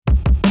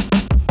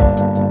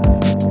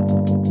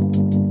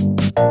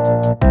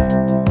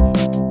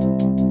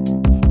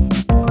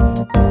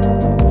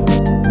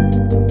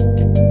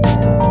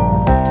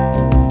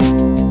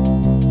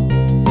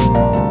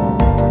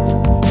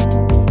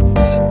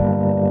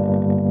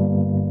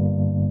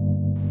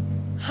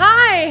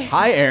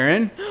Hi,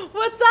 Erin.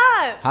 What's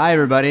up? Hi,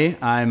 everybody.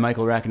 I'm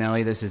Michael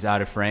Racanelli. This is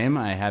Out of Frame.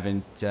 I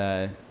haven't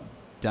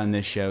done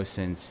this show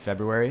since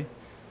February,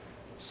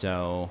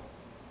 so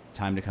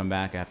time to come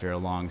back after a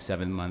long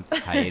 7-month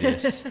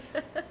hiatus.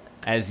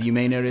 As you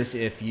may notice,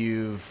 if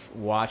you've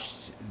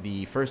watched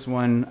the first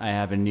one, I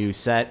have a new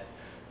set.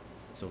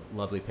 It's a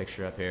lovely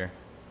picture up here.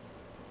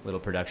 Little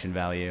production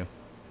value.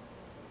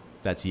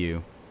 That's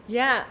you.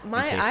 Yeah,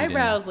 my case you didn't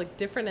eyebrows look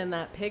different in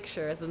that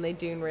picture than they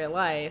do in real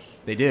life.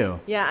 They do.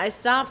 Yeah, I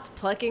stopped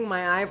plucking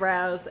my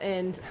eyebrows,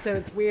 and so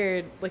it's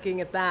weird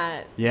looking at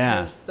that. Yeah.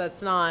 'Cause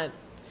that's not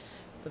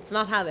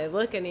how they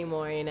look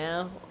anymore, you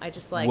know? I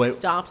just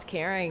stopped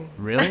caring.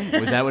 Really?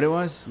 Was that what it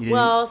was? You didn't...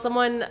 Well,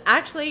 someone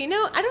actually, I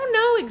don't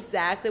know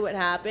exactly what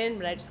happened,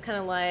 but I just kind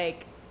of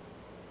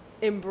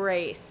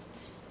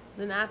embraced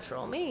the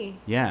natural me.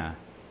 Yeah.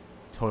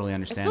 Totally I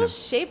understand. still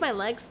shave my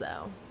legs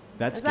though.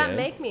 That's Does that good.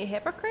 make me a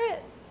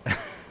hypocrite?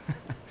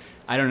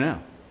 I don't know.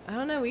 I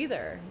don't know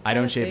either. I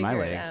don't Trying to shave my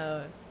figure it legs.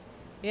 out.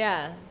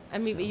 Yeah. I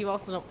mean, but you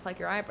also don't pluck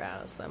your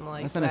eyebrows. So I'm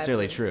like, That's not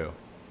necessarily true.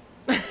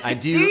 I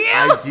do. Do you?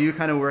 I do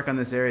kind of work on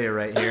this area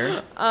right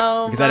here.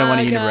 Oh, because I don't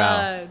want my to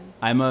God. unibrow.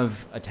 I'm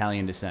of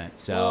Italian descent,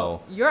 so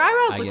Well, your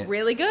eyebrows look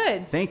really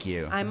good. Thank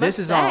you. I this must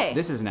is say. all.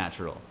 This is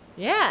natural.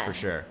 Yeah. For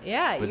sure.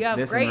 Yeah, But you have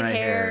this great one right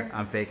hair. Here,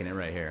 I'm faking it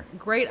right here.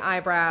 Great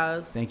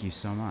eyebrows. Thank you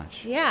so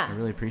much. Yeah. I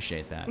really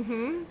appreciate that.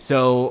 Mm-hmm.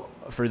 So,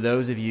 for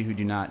those of you who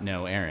do not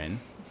know Erin,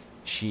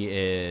 she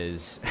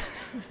is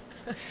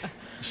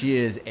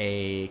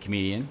a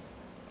comedian,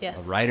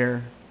 Yes. a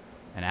writer,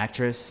 an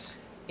actress,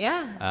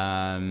 Yeah.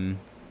 an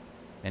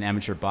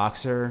amateur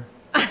boxer.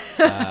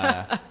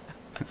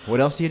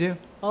 What else do you do?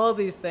 All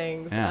these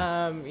things.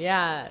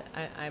 Yeah.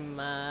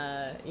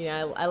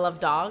 I love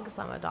dogs.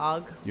 I'm a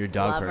dog. You're a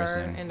dog lover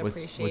person. And What's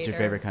your appreciator.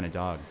 favorite kind of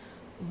dog?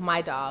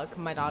 My dog.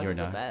 My dog Your is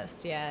dog? the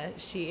best. Yeah.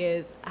 She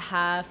is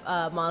half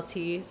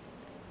Maltese,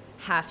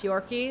 half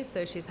Yorkie.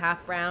 So she's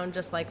half brown,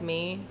 just like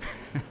me.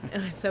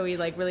 So we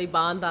really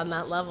bond on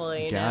that level,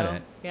 you Got know?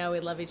 it. Yeah,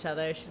 we love each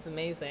other. She's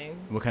amazing.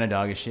 What kind of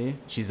dog is she?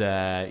 You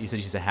said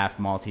she's a half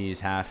Maltese,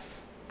 half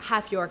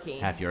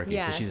Yorkie.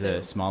 Yeah, so she's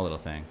a small little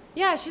thing.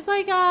 Yeah, she's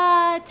 10,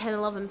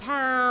 11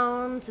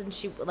 pounds. And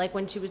she,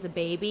 when she was a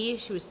baby,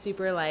 she was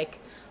super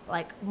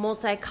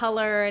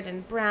multicolored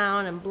and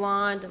brown and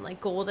blonde and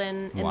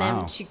golden. And Wow.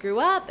 then she grew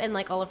up and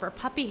all of her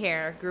puppy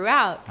hair grew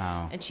out.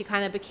 Wow. And she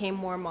kind of became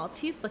more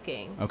Maltese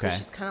looking. Okay. So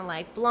she's kind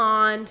of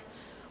blonde,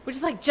 which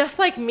is just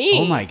like me.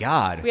 Oh my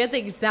God. We had the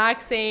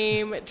exact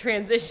same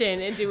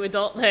transition into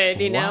adulthood,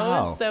 you know?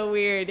 Wow. It's so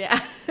weird, yeah.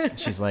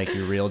 She's like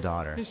your real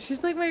daughter.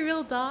 She's my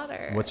real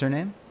daughter. What's her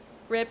name?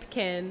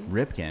 Ripken.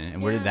 Ripken.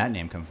 And where did Yeah. that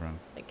name come from?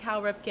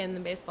 Cal Ripken, the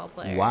baseball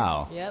player.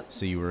 Wow. Yep.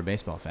 So you were a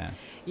baseball fan.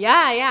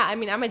 Yeah. I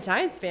mean, I'm a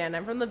Giants fan.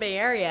 I'm from the Bay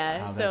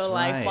Area. Oh, so, that's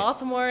right.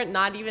 Baltimore,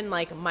 not even,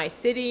 my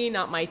city,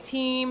 not my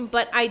team.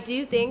 But I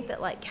do think that,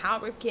 Cal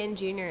Ripken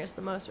Jr. is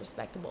the most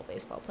respectable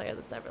baseball player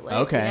that's ever lived.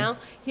 Okay. You know?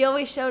 He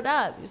always showed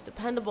up. He was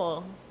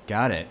dependable.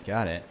 Got it.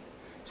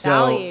 So,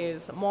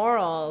 Values,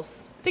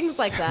 morals, things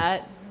like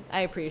that.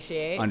 I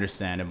appreciate.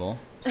 Understandable.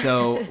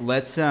 So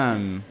let's,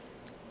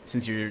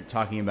 since you're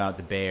talking about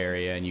the Bay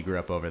Area and you grew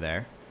up over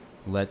there,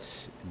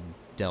 let's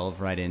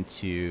delve right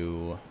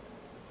into,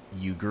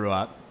 you grew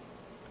up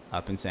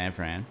in San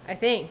Fran. I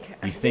think.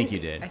 You think you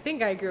did? I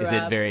think I grew Is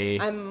up. it very...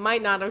 I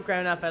might not have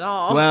grown up at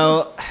all.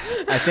 Well,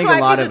 I think a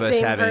Might lot be of the us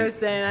same haven't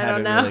person. I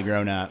don't know. really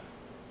grown up.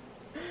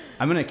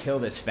 I'm going to kill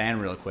this fan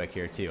real quick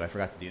here, too. I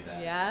forgot to do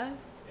that. Yeah?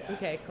 Yeah.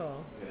 Okay,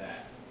 cool. Look at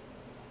that.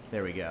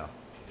 There we go.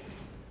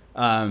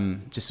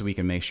 Just so we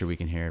can make sure we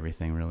can hear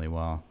everything really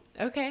well.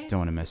 Okay. Don't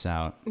want to miss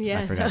out. Yeah,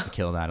 I forgot no. to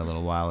kill that a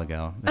little while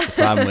ago. That's the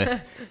problem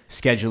with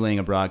scheduling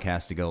a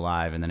broadcast to go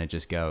live and then it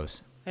just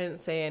goes. I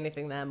didn't say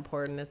anything that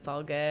important. It's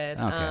all good.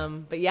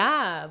 Okay. But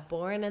yeah,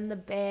 born in the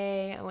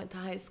Bay. I went to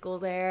high school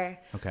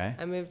there. Okay.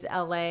 I moved to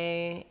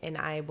LA and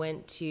I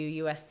went to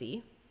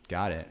USC.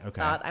 Got it.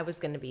 Okay. Thought I was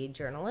going to be a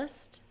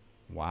journalist.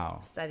 Wow.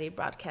 Studied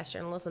broadcast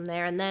journalism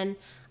there. And then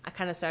I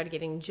kind of started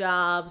getting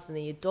jobs in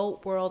the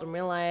adult world and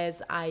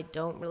realized I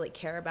don't really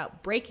care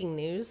about breaking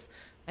news.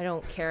 I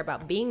don't care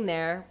about being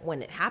there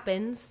when it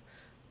happens,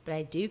 but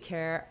I do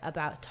care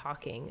about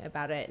talking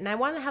about it. And I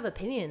want to have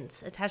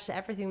opinions attached to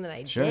everything that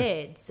I Sure.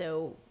 did.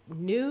 So the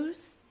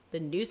news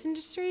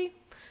industry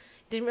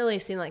didn't really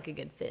seem like a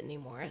good fit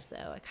anymore. So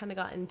I kind of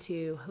got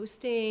into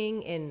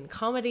hosting and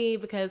comedy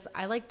because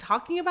I like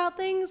talking about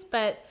things,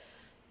 but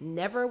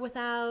never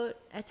without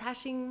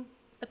attaching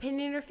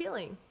opinion or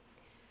feeling.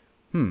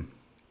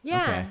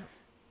 Yeah. Okay.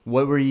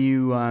 What were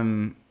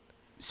you,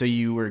 so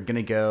you were going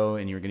to go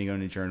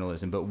into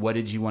journalism, but what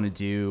did you want to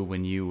do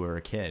when you were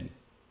a kid?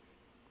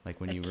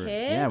 When you were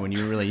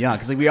really young.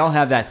 Because we all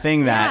have that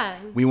thing that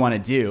we want to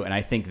do. And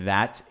I think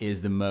that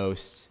is the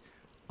most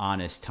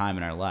honest time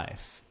in our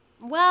life.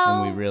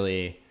 Well, When we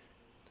really,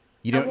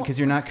 because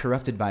you're not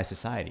corrupted by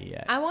society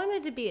yet. I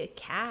wanted to be a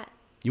cat.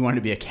 You wanted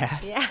to be a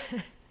cat? Yeah.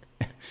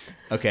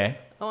 Okay.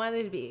 I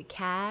wanted to be a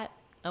cat.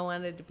 I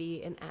wanted to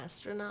be an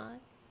astronaut.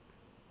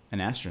 An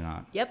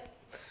astronaut. Yep.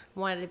 I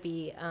wanted to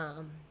be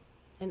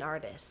an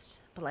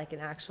artist. but like an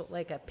actual,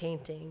 like a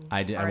painting.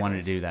 I wanted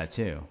to do artist.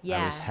 that too.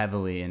 Yeah. I was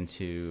heavily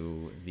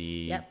into the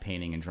Yep.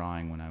 painting and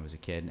drawing when I was a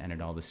kid,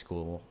 entered all the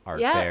school art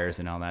Yeah. fairs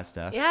and all that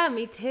stuff. Yeah,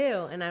 me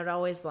too. And I would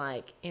always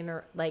like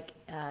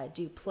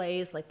do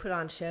plays, like put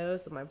on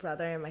shows with my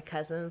brother and my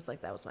cousins.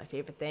 Like that was my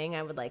favorite thing.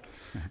 I would like,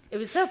 it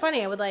was so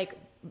funny. I would like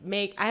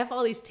I have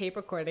all these tape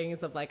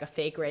recordings of like a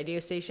fake radio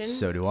station.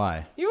 So do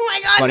I. Oh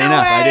my God, Funny no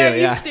enough, way. I do. Are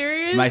Yeah. you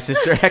serious?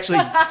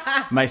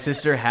 My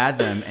sister had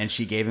them, and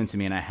she gave them to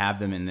me, and I have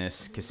them in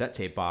this cassette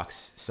tape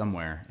box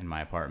somewhere in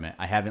my apartment.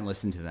 I haven't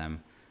listened to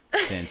them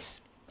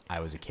since I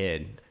was a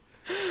kid,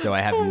 so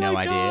I have Oh no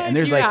my idea. God, And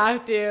there's you like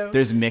have to.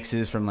 there's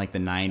mixes from like the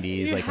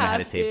 90s, You like when I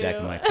had a have tape deck to.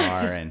 in my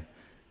car, and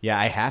yeah,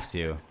 I have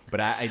to.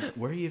 But I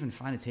where do you even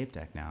find a tape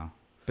deck now?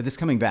 But it's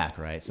coming back,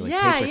 right? So like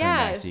tapes are coming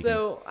back.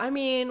 So I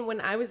mean, when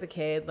I was a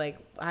kid, like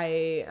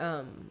I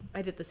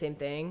did the same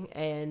thing,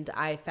 and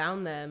I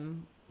found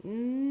them.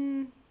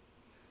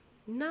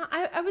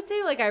 I would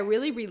say like I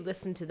really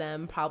re-listened to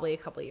them probably a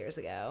couple years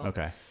ago.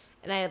 Okay.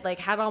 And I had like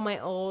had all my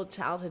old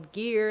childhood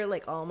gear,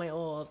 like all my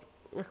old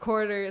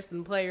recorders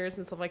and players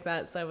and stuff like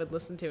that. So I would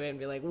listen to it and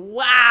be like,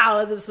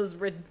 "Wow, this is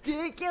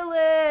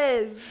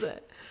ridiculous."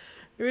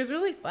 It was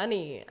really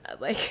funny.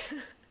 Like.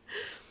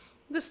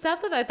 The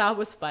stuff that I thought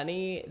was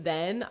funny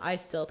then, I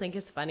still think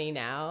is funny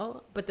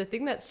now. But the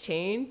thing that's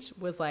changed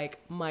was like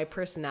my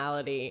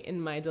personality and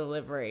my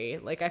delivery.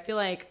 Like I feel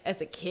like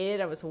as a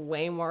kid, I was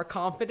way more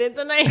confident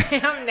than I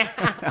am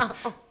now.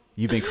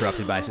 You've been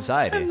corrupted by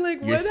society. I'm like,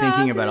 You're what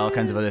thinking about all happened?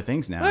 kinds of other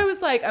things now. I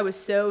was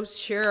so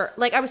sure.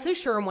 Like I was so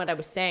sure in what I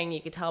was saying.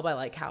 You could tell by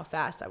like how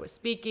fast I was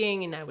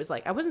speaking. And I was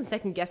like, I wasn't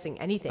second guessing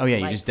anything. Oh yeah,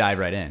 like, you just dive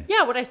right in.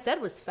 yeah, what I said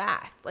was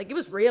fact. Like it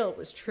was real. It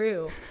was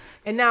true.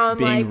 And now I'm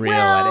Being like, real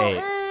well,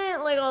 at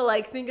 8. like I'll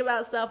like think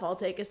about stuff. I'll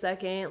take a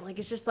second. Like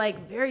it's just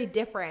like very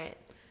different.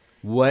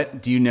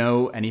 What do you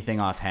know anything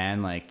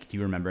offhand? Like, do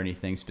you remember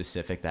anything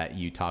specific that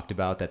you talked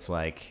about that's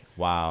like,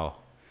 wow?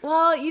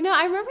 Well,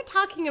 I remember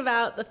talking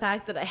about the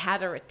fact that I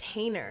had a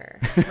retainer,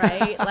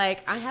 right?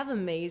 Like I have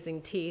amazing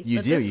teeth. You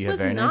but do. This You have was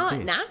very nice not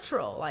teeth.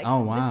 natural. Like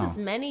Oh, wow. this is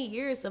many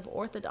years of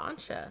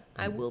orthodontia.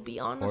 I will be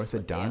honest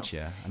with you.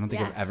 Orthodontia. I don't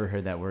think I've Yes. ever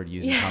heard that word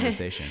used in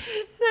conversation.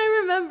 And I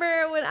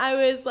remember when I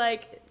was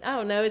like, I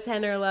don't know,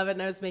 10 or 11,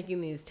 I was making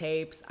these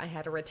tapes. I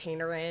had a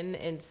retainer in,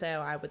 and so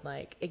I would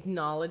like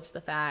acknowledge the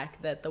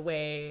fact that the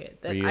way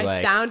that Were you I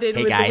like, sounded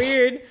 "Hey, was guys."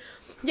 weird.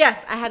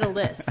 Yes, I had a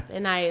lisp,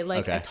 and I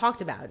Okay.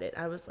 talked about it.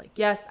 I was like,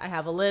 yes, I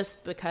have a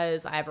lisp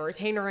because I have a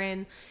retainer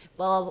in.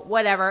 Well,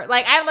 whatever.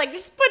 Like I like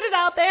just put it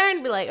out there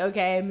and be like,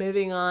 okay,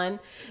 moving on.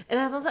 And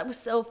I thought that was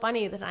so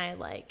funny that I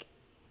like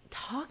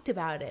talked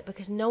about it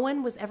because no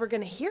one was ever going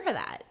to hear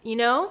that,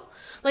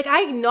 Like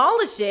I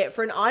acknowledged it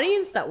for an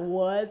audience that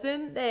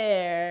wasn't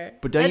there.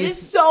 But don't that you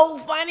is so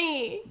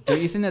funny.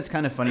 Don't you think that's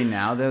kind of funny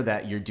now, though,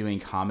 that you're doing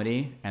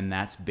comedy and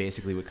that's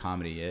basically what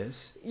comedy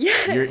is?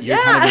 Yeah, You're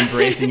kind of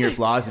embracing your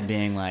flaws and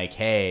being like,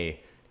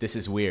 hey, this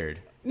is weird.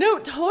 No,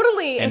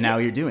 totally. And now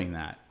you're doing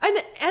that.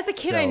 And as a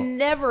kid, I So-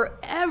 never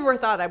ever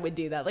thought I would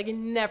do that. Like I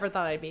never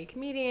thought I'd be a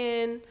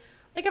comedian.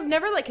 Like I've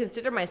never like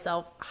considered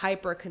myself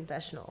hyper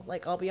confessional.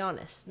 Like I'll be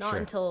honest, not Sure.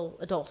 until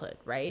adulthood,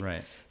 right?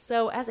 Right.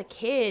 So as a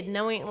kid,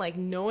 knowing like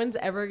no one's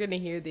ever gonna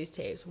hear these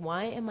tapes,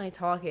 why am I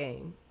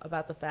talking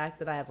about the fact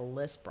that I have a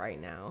lisp right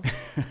now?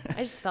 I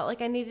just felt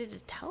like I needed to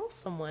tell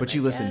someone. But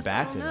you I listened guess.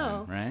 back I to don't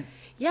know. them, right?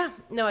 Yeah,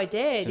 no, I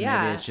did. So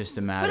yeah, maybe it's just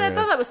a matter But I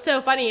thought of- that was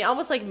so funny. It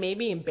almost like made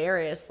me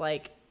embarrassed,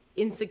 like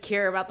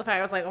insecure about the fact.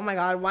 I was like, oh my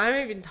god, why am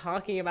I even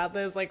talking about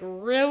this? Like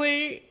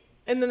really?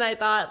 And then I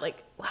thought,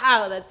 like,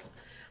 wow, that's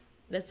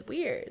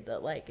weird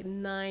that like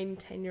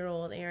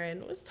 9-10-year-old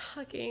Erin was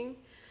talking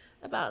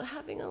about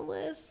having a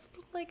lisp.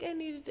 Like I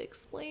needed to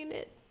explain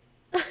it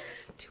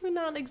to a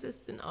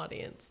non-existent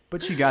audience.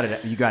 But you got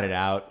it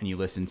out and you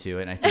listened to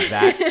it. And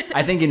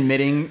I think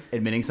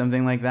admitting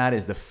something like that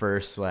is the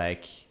first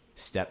like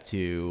step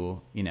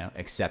to,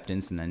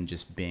 acceptance and then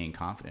just being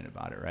confident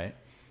about it, right?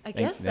 I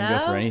guess Then go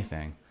for so.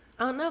 anything.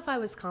 I don't know if I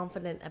was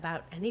confident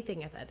about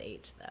anything at that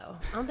age, though.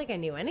 I don't think I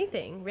knew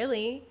anything,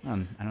 really.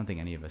 I don't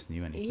think any of us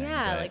knew anything.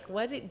 Yeah, but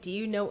like do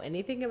you know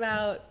anything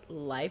about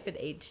life at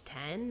age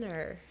 10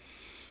 or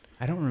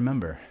I don't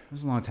remember. It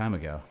was a long time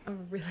ago. a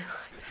really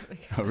long time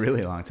ago? A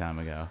really long time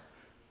ago.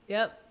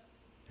 Yep.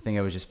 I think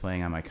I was just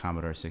playing on my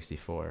Commodore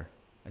 64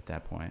 at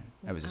that point.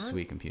 That was a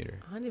sweet computer.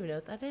 I don't even know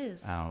what that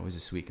is. Oh, it was a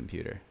sweet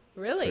computer. It's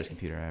the Really? first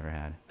computer I ever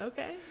had.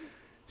 Okay.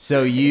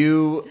 So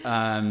you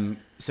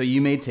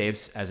made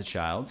tapes as a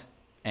child,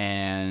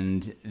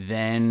 and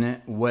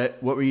then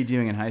what were you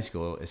doing in high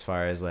school as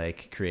far as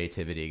like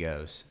creativity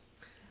goes?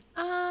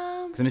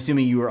 Because I'm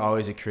assuming you were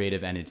always a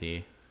creative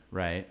entity,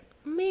 right?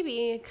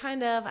 Maybe,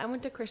 kind of. I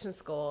went to Christian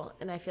school,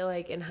 and I feel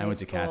like in high school... I went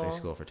to Catholic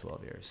school for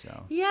 12 years,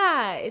 so...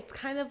 Yeah, it's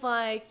kind of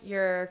like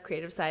your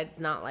creative side is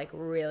not like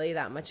really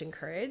that much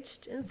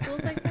encouraged in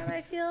schools like that,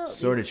 I feel. At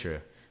Sort of least true.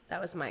 That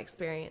was my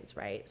experience,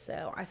 right?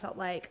 So I felt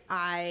like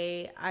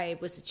I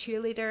was a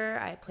cheerleader.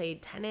 I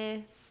played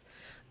tennis.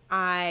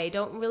 I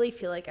don't really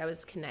feel like I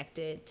was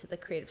connected to the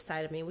creative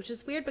side of me, which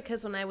is weird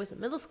because when I was in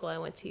middle school, I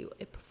went to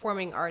a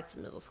performing arts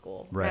middle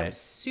school. Right. I was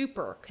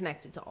super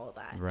connected to all of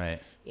that.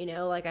 Right. You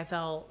know, like I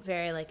felt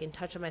very like in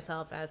touch with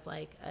myself as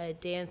like a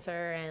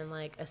dancer and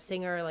like a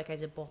singer. Like I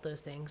did both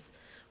those things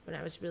when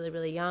I was really,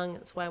 really young.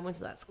 That's why I went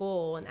to that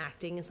school and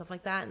acting and stuff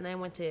like that. And then I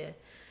went to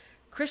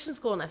Christian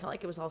school and I felt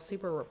like it was all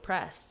super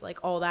repressed. Like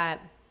all that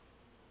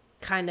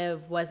kind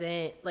of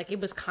wasn't, like it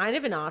was kind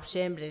of an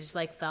option, but it just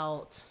like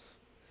felt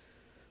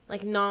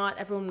like not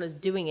everyone was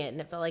doing it,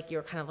 and it felt like you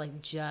were kind of like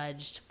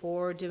judged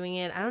for doing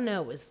it. I don't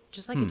know. It was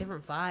just like a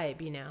different vibe,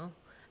 you know,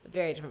 a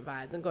very different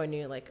vibe than going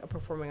to like a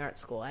performing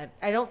arts school.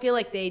 I don't feel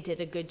like they did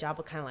a good job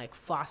of kind of like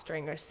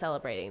fostering or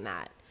celebrating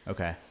that.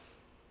 Okay.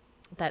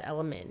 That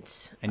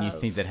element. And you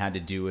think that had to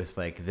do with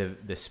like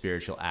the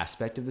spiritual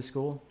aspect of the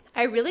school?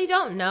 I really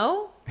don't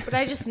know, but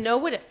I just know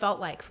what it felt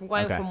like from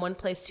going Okay. from one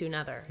place to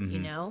another, you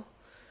know?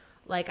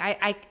 Like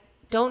I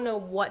don't know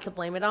what to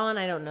blame it on.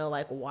 I don't know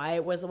like why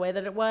it was the way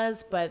that it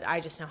was, but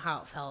I just know how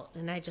it felt.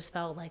 And I just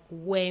felt like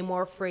way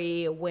more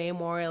free, way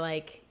more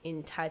like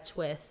in touch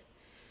with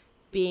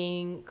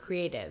being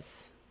creative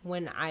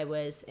when I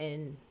was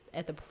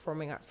at the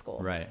performing arts school.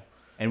 Right.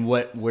 And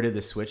where did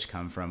the switch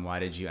come from? Why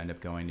did you end up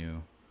going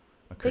to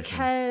a Christian?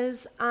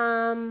 Because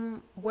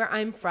where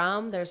I'm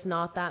from, there's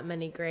not that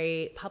many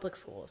great public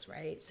schools,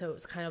 right? So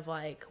it's kind of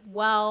like,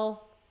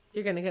 well,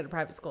 you're going to go to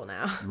private school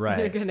now. Right.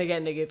 You're going to get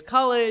into good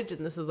college,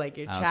 and this is like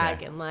your track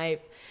Okay. in life.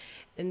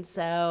 And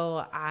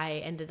so I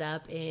ended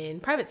up in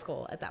private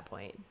school at that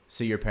point.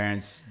 So your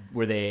parents,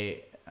 were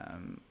they,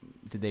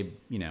 did they,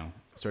 you know,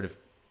 sort of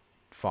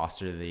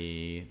foster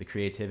the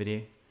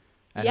creativity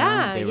at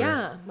home? They were-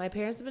 Yeah. My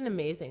parents have been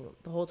amazing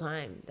the whole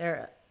time.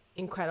 They're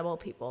incredible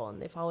people,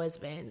 and they've always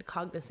been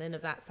cognizant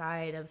of that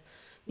side of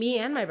me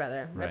and my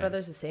brother. My Right.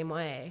 brother's the same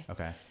way.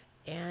 Okay.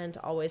 And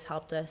always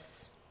helped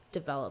us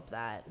develop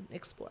that,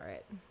 explore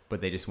it. But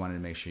they just wanted to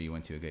make sure you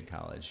went to a good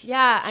college.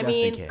 Yeah, I Just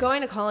in mean, case.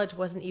 going to college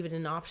wasn't even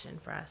an option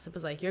for us. It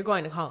was like, you're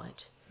going to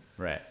college.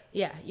 Right.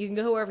 Yeah, you can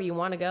go wherever you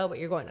want to go, but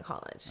you're going to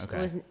college. Okay.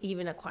 It wasn't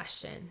even a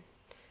question.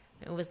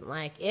 It wasn't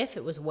like if,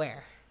 it was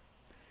where.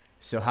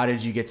 So how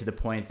did you get to the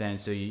point then?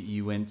 So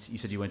you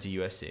said you went to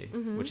USC,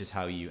 Mm-hmm. which is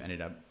how you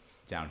ended up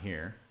down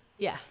here.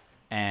 Yeah.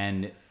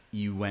 And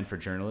you went for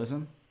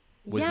journalism?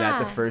 Was that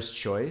the Yeah. first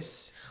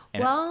choice?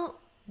 And Well,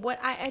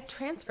 I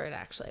transferred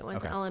actually. I went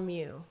to Okay.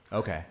 LMU.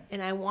 okay.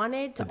 And I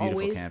wanted to a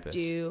beautiful always campus.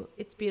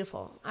 it's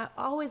beautiful. I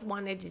always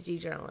wanted to do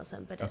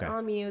journalism, but Okay. at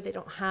LMU, they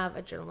don't have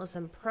a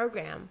journalism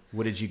program,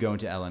 What did you go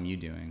into LMU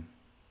doing?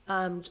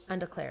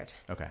 undeclared.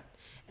 Okay.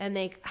 And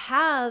they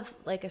have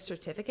like a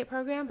certificate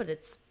program, but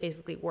it's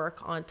basically work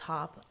on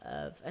top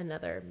of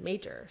another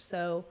major.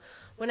 So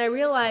when I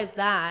realized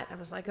that, I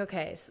was like,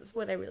 okay, this is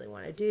what I really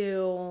want to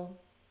do.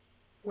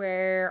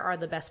 Where are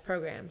the best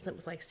programs? It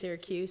was like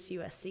Syracuse,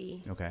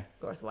 USC, Okay.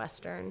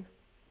 Northwestern.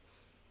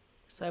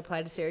 So I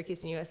applied to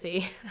Syracuse and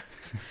USC.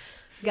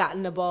 Got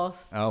into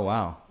both. Oh,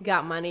 wow.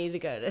 Got money to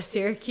go to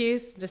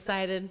Syracuse.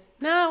 Decided,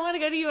 no, I want to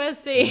go to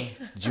USC.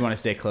 Did you want to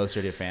stay closer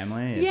to your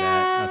family? Is Yeah.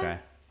 That, okay.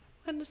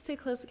 Wanted to stay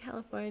close to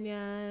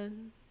California.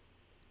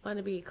 Want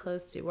to be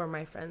close to where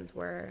my friends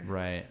were.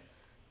 Right.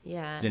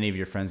 Yeah. Did any of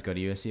your friends go to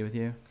USC with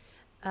you?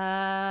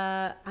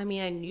 I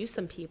mean, I knew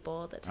some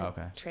people that had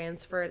Okay.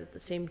 transferred at the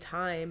same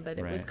time, but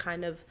it was Right.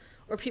 kind of,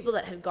 or people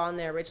that had gone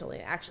there originally.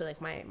 Actually,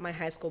 like my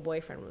high school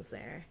boyfriend was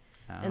there.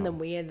 And then Oh.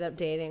 we ended up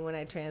dating when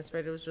I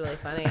transferred. It was really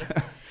funny.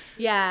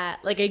 Yeah,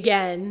 like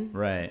again.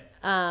 Right.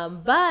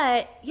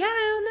 But yeah,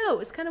 I don't know. It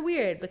was kind of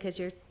weird because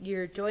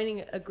you're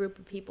joining a group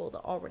of people that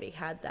already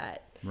had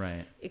that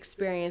Right.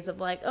 experience of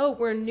like, oh,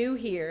 we're new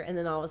here, and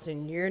then all of a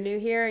sudden you're new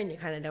here, and you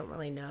kind of don't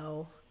really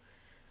know.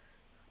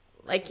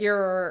 Like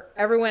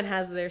everyone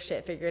has their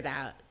shit figured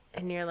out,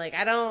 and you're like,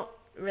 I don't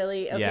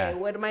really. Okay, Yeah.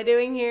 what am I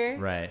doing here?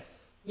 Right.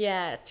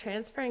 Yeah,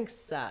 transferring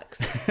sucks.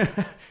 That's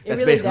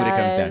basically what it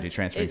comes down to.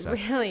 Transferring It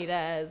sucks. really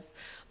does.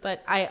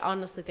 But I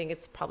honestly think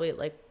it's probably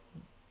like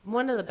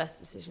one of the best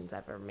decisions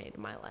I've ever made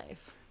in my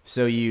life.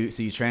 So you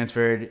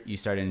transferred, you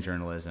started in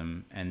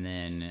journalism, and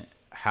then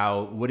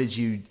what did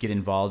you get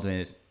involved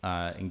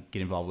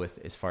with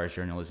as far as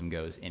journalism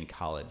goes in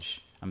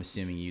college? I'm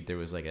assuming there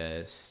was like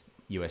a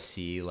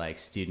USC like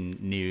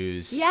student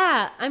news.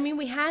 Yeah, I mean,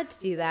 we had to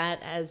do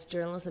that as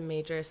journalism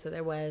majors, so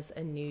there was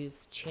a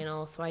news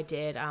channel. So I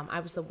did. I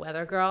was the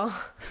weather girl.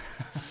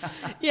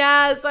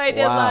 Yeah, so I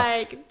did Wow.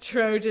 like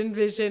Trojan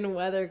Vision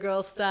weather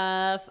girl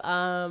stuff.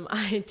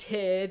 I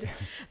did.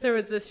 There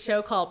was this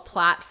show called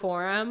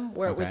Platform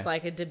where it was Okay.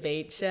 like a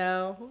debate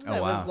show.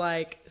 That wow. was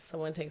like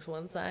someone takes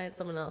one side,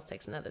 someone else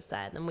takes another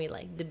side, and then we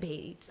like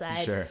debate each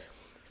side. Sure.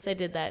 So I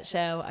did that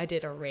show. I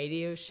did a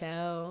radio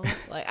show.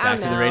 Like I Back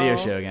don't to the radio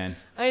know. show again.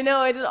 I know,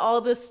 I did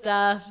all this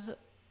stuff.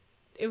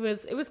 It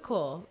was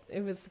cool.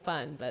 It was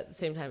fun, but at the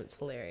same time it's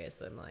hilarious.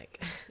 I'm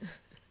like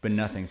But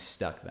nothing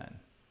stuck then.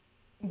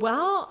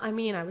 well, I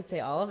mean, I would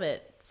say all of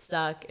it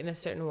stuck in a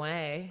certain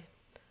way.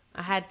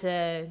 I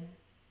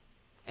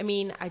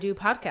do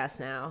podcasts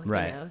now,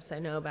 Right. you know, so I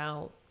know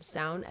about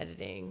sound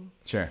editing.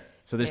 Sure.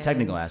 So there's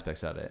technical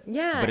aspects of it.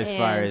 Yeah. But as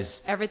far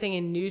as everything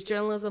in news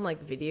journalism,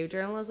 like video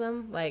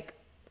journalism, like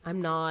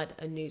I'm not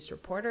a news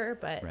reporter,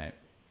 but right.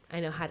 I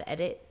know how to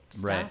edit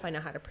stuff. Right. I know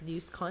how to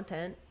produce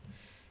content.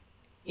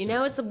 You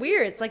know, it's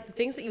weird. It's like the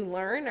things that you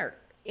learn are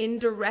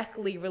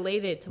indirectly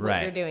related to what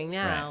right. you're doing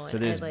now. Right. So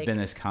there's like, been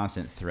this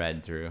constant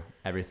thread through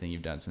everything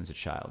you've done since a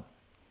child.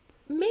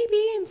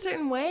 maybe in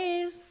certain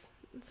ways.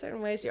 In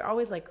certain ways, you're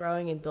always like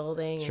growing and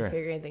building Sure. and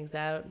figuring things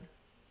out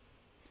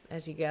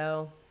as you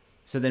go.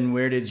 So then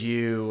where did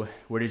you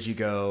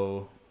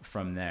go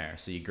from there?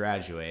 So you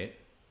graduate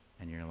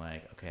and you're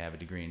like, okay, I have a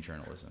degree in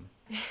journalism.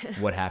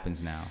 What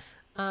happens now?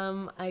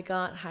 I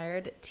got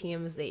hired at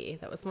TMZ.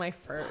 That was my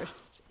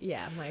first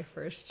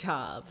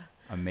job.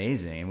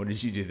 Amazing. And what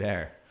did you do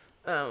there?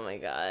 Oh my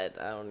God.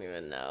 I don't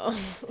even know.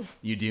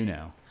 You do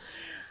know.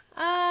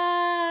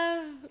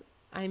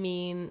 I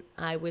mean,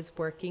 I was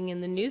working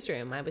in the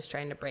newsroom. I was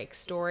trying to break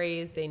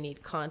stories. They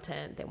need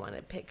content. They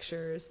wanted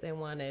pictures. They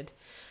wanted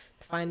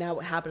to find out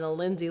what happened to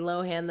Lindsay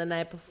Lohan the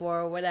night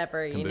before,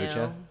 whatever, Kombucha? you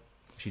know.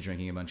 She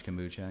drinking a bunch of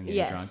kombucha and getting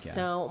Yes, drunk? Yeah.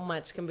 so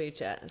much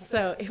kombucha.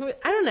 So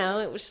I don't know.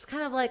 It was just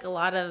kind of like a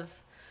lot of,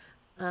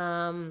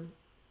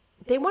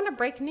 they want to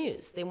break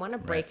news. They want to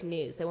break Right.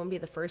 news. They want to be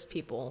the first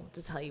people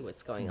to tell you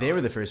what's going on. They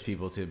were the first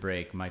people to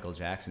break Michael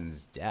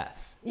Jackson's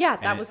death. Yeah,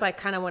 And that was like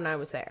kind of when I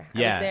was there. I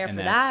Yeah, was there and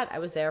for that's- that. I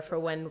was there for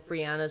when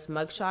Rihanna's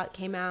mugshot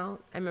came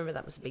out. I remember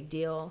that was a big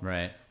deal.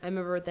 Right. I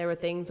remember there were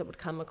things that would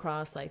come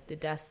across like the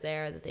desk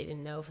there that they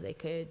didn't know if they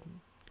could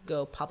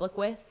go public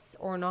with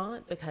or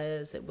not,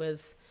 because it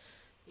was,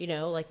 you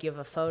know, like you have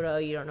a photo,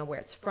 you don't know where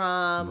it's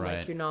from, Right.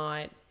 like you're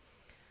not.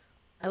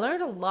 I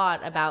learned a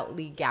lot about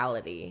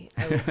legality,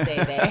 I would say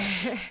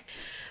there.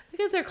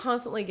 Because they're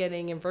constantly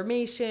getting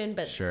information,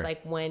 but Sure. it's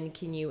like, when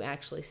can you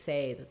actually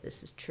say that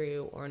this is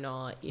true or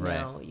not? You Right.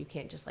 know, you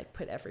can't just like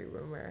put every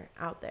rumor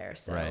out there.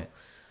 So Right.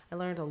 I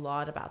learned a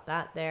lot about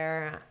that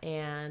there.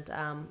 And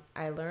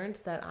I learned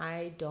that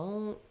I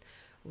don't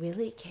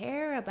really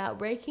care about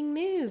breaking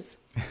news.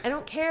 I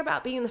don't care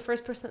about being the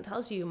first person that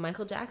tells you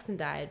Michael Jackson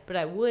died, but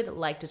I would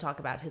like to talk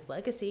about his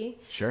legacy.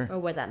 Sure. Or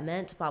what that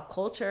meant to pop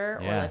culture,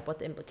 or Yeah. like what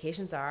the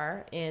implications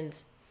are and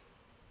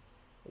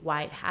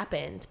why it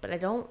happened. But I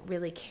don't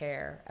really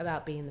care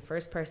about being the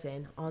first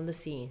person on the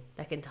scene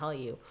that can tell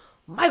you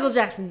Michael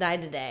Jackson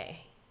died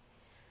today.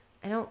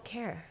 I don't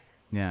care.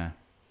 Yeah.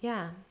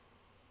 Yeah.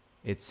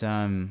 It's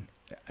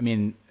I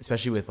mean,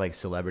 especially with like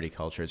celebrity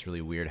culture, it's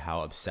really weird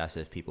how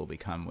obsessive people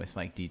become with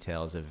like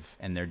details of,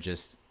 and they're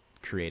just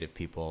creative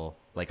people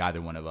like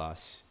either one of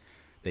us.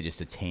 They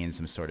just attain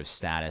some sort of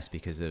status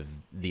because of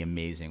the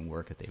amazing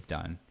work that they've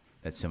done,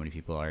 that so many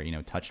people are, you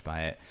know, touched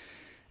by it.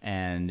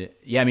 And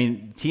yeah, I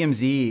mean,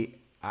 TMZ,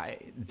 I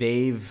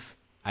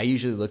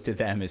usually looked at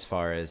them as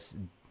far as,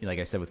 like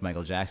I said with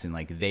Michael Jackson,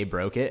 like they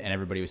broke it and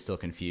everybody was still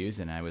confused,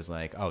 and I was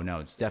like, oh no,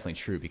 it's definitely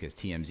true because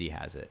TMZ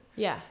has it.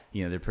 Yeah.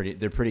 You know,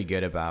 they're pretty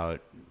good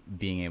about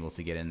being able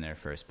to get in there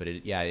first. But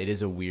it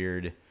is a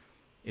weird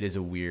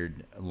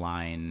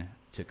line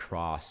to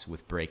cross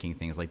with breaking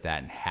things like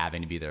that and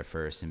having to be there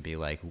first and be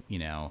like, you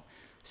know,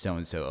 so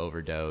and so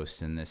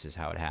overdosed and this is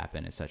how it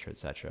happened, et cetera, et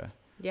cetera.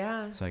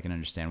 Yeah. So I can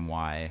understand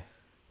why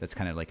that's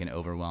kind of like an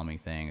overwhelming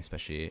thing,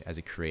 especially as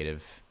a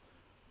creative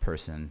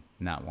person,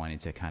 not wanting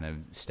to kind of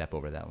step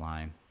over that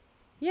line.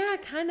 Yeah,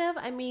 kind of.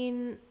 I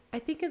mean, I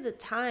think at the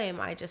time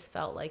I just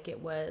felt like it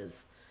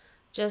was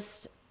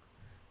just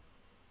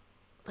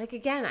like,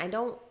 again, I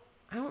don't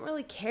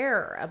really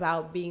care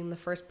about being the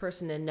first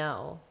person to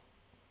know.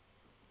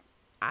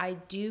 I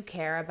do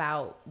care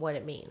about what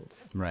it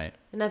means. Right.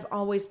 And I've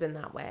always been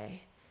that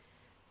way.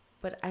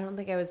 But I don't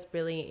think I was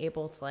really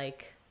able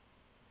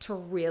to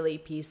really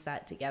piece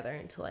that together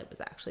until I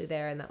was actually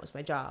there, and that was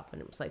my job. And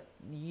it was like,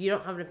 you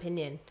don't have an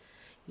opinion.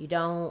 You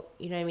don't,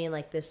 you know what I mean?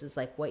 Like, this is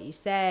like what you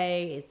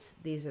say.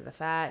 These are the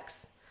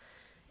facts.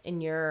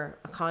 And you're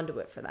a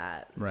conduit for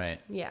that. Right.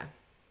 Yeah.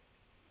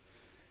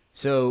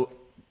 So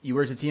you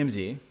worked at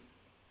TMZ,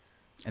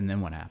 and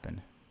then what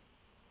happened?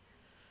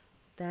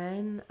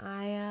 Then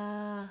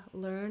I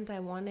learned I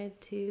wanted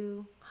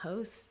to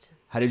host.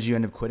 How did you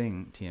end up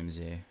quitting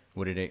TMZ?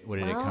 What did it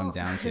come Well,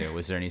 down to?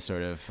 Was there any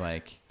sort of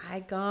like?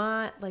 I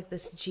got like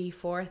this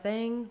G4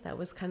 thing that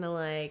was kind of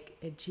like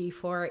a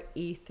G4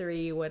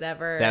 E3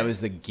 whatever. That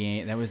was the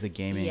game. That was the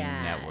gaming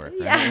Yeah. network,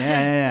 right? Yeah.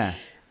 Yeah.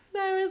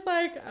 And I was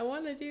like, I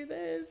want to do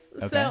this.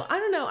 Okay. So I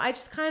don't know. I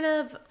just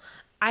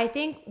I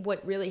think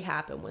what really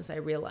happened was I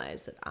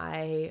realized that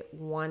I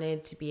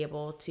wanted to be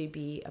able to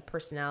be a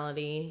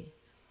personality.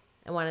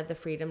 I wanted the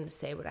freedom to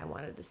say what I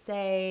wanted to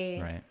say.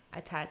 Right.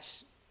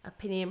 Attach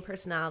opinion,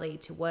 personality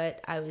to what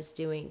I was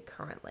doing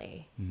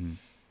currently.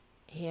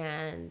 Mm-hmm.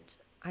 And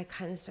I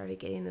kind of started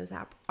getting those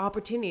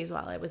opportunities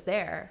while I was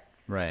there.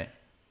 Right.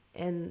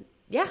 And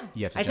yeah,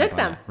 You have to I jump took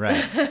on them. it.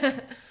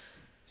 Right.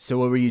 So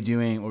what were you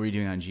doing? What were you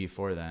doing on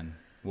G4 then?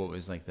 What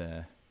was like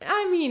the?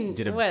 I mean,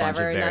 Did a whatever.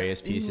 bunch of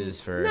various pieces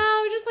for?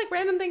 No, just like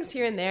random things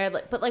here and there.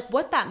 But like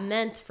what that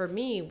meant for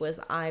me was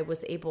I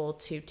was able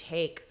to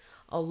take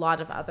a lot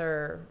of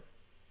other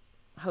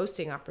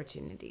hosting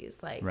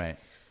opportunities. Like Right.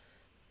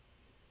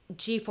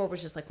 G4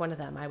 was just like one of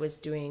them. I was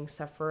doing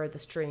stuff for the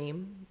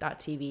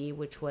Stream.tv,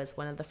 which was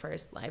one of the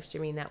first live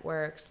streaming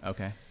networks.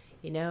 Okay.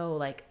 You know,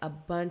 like a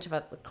bunch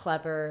of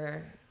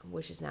Clever,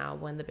 which is now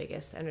one of the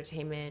biggest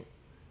entertainment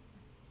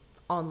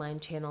online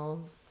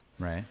channels.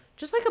 Right.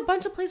 Just like a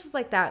bunch of places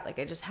like that. Like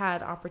I just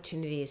had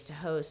opportunities to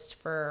host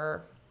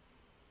for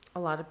a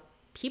lot of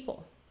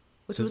people,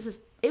 which it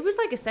was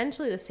like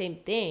essentially the same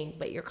thing,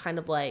 but you're kind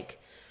of like,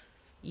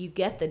 you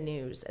get the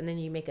news and then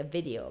you make a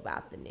video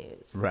about the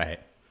news. Right.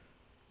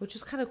 Which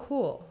was kind of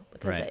cool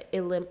because Right.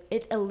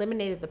 it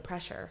eliminated the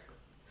pressure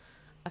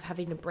of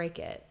having to break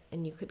it,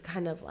 and you could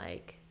kind of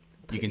like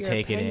You can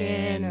take it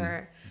in,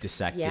 or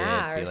dissect it,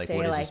 or be like, say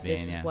what does like this mean?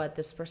 this is Yeah. what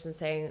this person's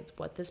saying. It's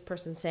what this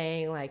person's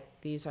saying. Like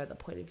these are the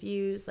point of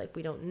views. Like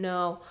we don't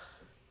know.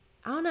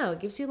 I don't know. It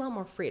gives you a lot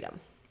more freedom.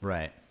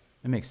 Right.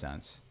 That makes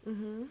sense.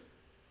 Mm-hmm.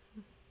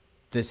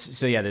 There's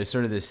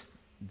sort of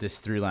this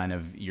through line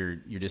of you're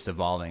just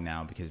evolving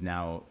now, because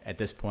now at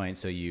this point,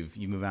 so you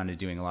move on to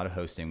doing a lot of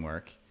hosting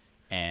work,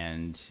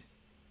 and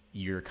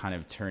you're kind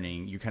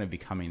of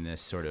becoming this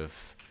sort of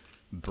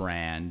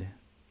brand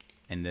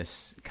and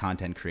this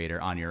content creator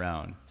on your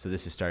own. So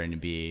this is starting to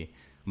be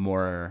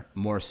more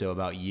so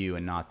about you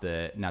and not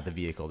the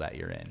vehicle that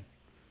you're in.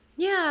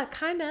 Yeah,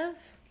 kind of.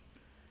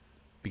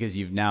 Because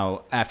you've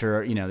now,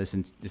 after,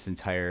 this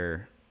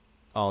entire,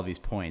 all of these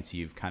points,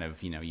 you've kind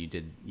of, you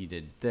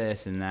did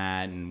this and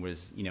that, and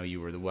was,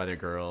 you were the weather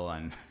girl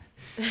on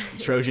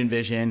Trojan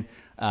Vision,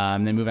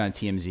 then moved on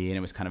to TMZ, and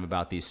it was kind of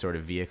about these sort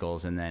of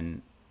vehicles. And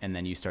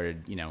then you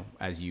started,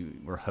 as you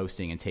were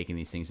hosting and taking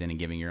these things in and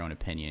giving your own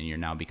opinion, you're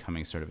now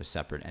becoming sort of a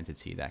separate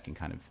entity that can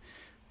kind of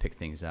pick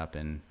things up.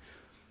 And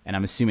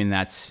I'm assuming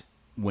that's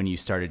when you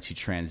started to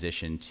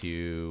transition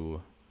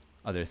to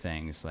other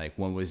things. Like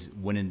when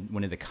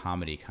did the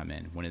comedy come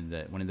in? When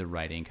did the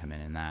writing come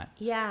in that?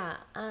 Yeah.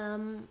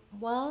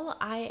 Well,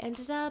 I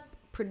ended up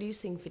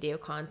producing video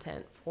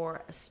content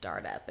for a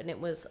startup, and it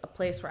was a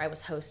place where I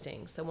was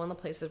hosting. So one of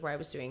the places where I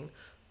was doing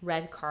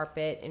red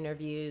carpet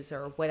interviews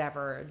or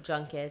whatever,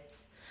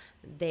 junkets,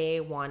 they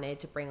wanted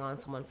to bring on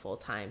someone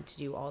full-time to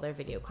do all their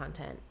video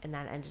content, and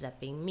that ended up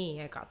being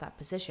me. I got that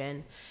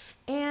position,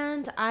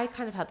 and I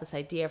kind of had this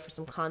idea for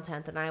some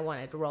content that I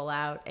wanted to roll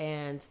out,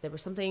 and there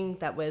was something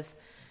that was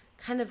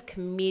kind of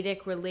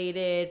comedic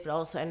related but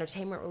also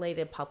entertainment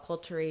related, pop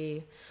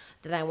culture-y,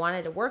 that I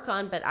wanted to work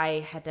on, but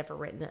I had never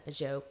written a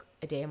joke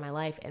a day in my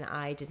life, and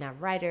I didn't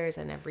have writers,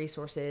 I didn't have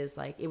resources.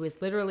 Like, it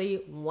was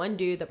literally one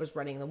dude that was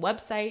running the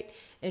website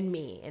and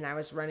me, and I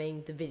was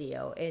running the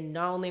video. And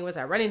not only was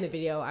I running the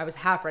video, I was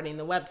half running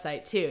the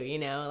website too,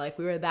 like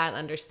we were that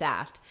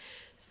understaffed.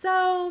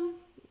 So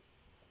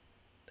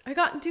I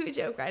got into a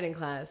joke writing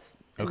class,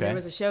 and there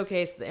was a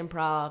showcase at the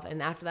Improv,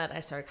 and after that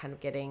I started kind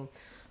of getting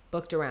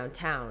booked around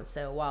town.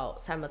 So while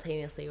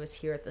simultaneously I was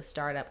here at the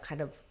startup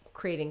kind of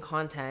creating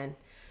content,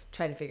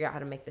 trying to figure out how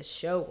to make this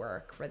show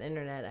work for the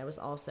internet, I was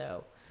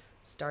also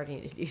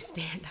starting to do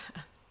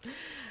stand-up,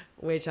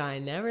 which I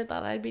never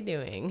thought I'd be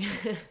doing.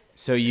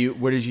 So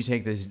where did you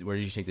take this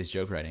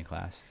joke writing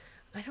class?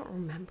 I don't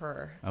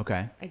remember.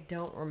 Okay. I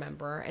don't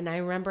remember. And I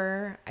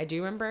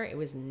do remember it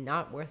was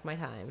not worth my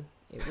time.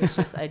 It was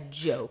just a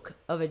joke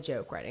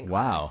writing class.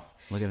 Wow.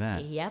 Look at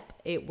that. Yep.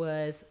 It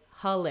was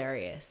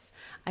hilarious.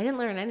 I didn't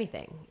learn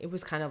anything. It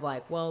was kind of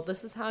like, well,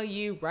 this is how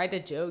you write a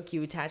joke.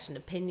 You attach an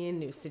opinion,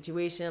 new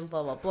situation,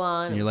 blah, blah,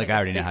 blah. And you're like, I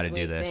already know how to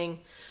do this. Thing.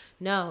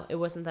 No, it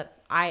wasn't that.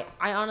 I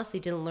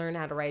honestly didn't learn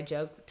how to write a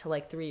joke till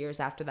like 3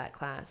 years after that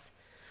class.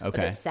 Okay.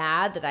 But it's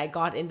sad that I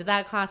got into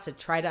that class to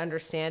try to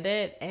understand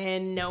it,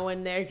 and no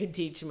one there could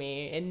teach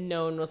me. And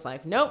no one was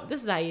like, nope,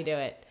 this is how you do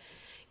it.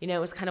 It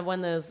was kind of one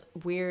of those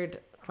weird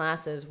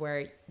classes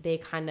where they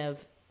kind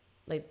of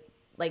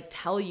like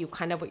tell you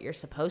kind of what you're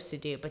supposed to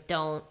do, but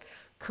don't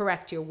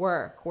correct your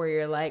work, where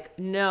you're like,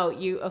 no,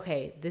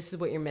 this is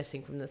what you're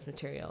missing from this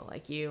material.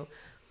 Like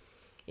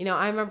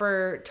I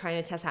remember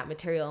trying to test out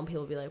material, and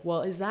people would be like,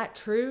 well, is that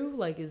true?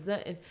 Like, is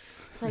that, and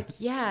it's like,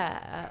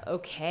 yeah,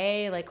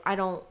 okay. Like, I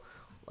don't,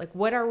 like,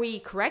 what are we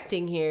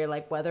correcting here?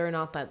 Like, whether or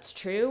not that's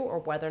true, or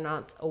whether or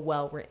not it's a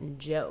well-written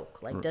joke.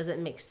 Like, does it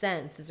make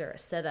sense? Is there a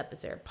setup?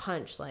 Is there a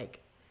punch? Like,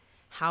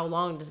 how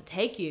long does it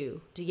take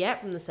you to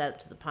get from the setup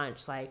to the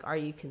punch? Like, are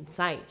you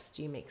concise?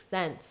 Do you make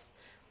sense?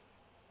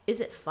 Is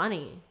it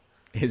funny?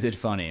 Is it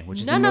funny?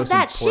 Which is none the of most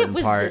that shit important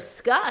was part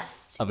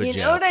discussed. of a You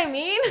joke. know what I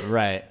mean?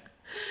 Right.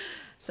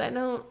 So I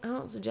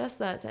don't suggest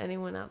that to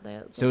anyone out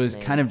there. So it was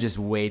kind of just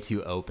way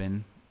too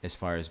open as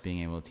far as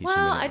being able to teach them.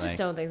 Well, I just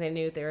don't think they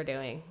knew what they were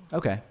doing.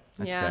 Okay,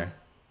 that's Yeah. fair.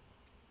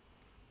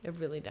 I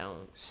really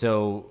don't.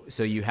 So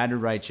you had to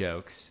write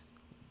jokes,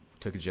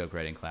 took a joke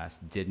writing class,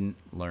 didn't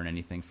learn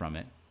anything from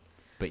it,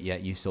 but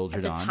yet you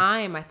soldiered on. At the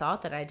time, I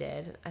thought that I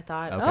did. I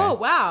thought, Okay. oh,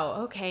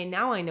 wow, okay,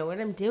 now I know what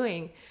I'm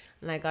doing.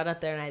 And I got up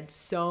there and I had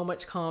so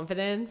much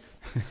confidence.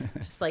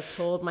 Just like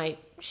told my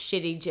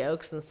shitty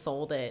jokes and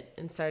sold it,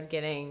 and started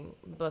getting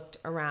booked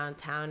around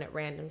town at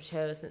random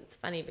shows. And it's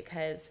funny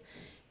because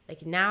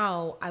like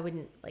now I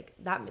wouldn't, like,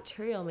 that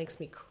material makes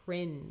me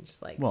cringe.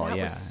 Like, Well, that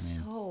yeah, was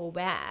so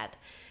bad.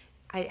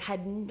 I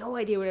had no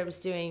idea what I was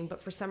doing,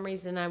 but for some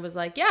reason I was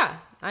like, yeah,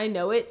 I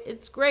know it.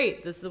 It's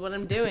great. This is what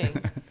I'm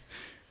doing.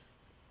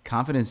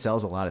 Confidence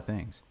sells a lot of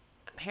things.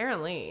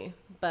 Apparently.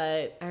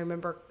 But I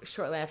remember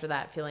shortly after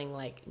that feeling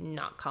like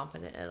not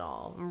confident at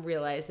all. I'm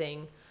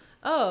realizing,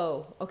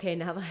 oh, okay,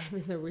 now that I'm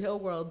in the real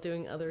world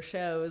doing other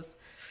shows,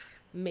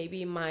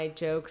 maybe my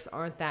jokes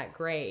aren't that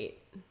great.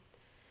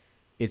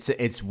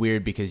 It's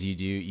weird because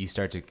you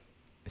start to,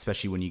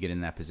 especially when you get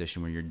in that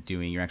position where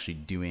you're actually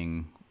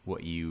doing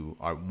what you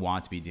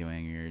want to be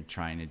doing, or you're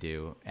trying to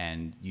do,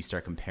 and you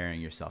start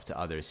comparing yourself to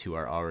others who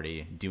are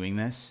already doing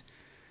this,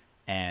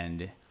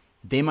 and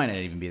they might not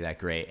even be that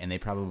great, and they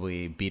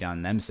probably beat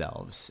on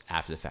themselves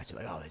after the fact.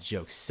 You're like, oh, the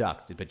joke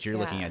sucked, but you're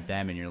looking at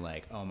them and you're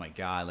like, oh my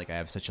God, like I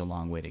have such a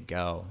long way to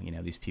go. You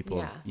know, these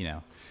people, you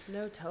know.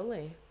 No,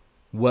 totally.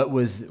 What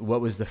was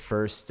the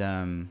first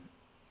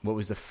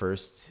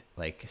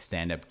like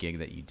stand-up gig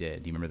that you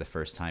did? Do you remember the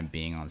first time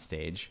being on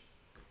stage?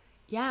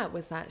 Yeah, it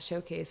was that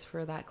showcase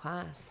for that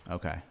class.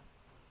 Okay.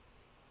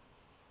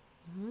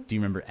 Mm-hmm. Do you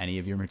remember any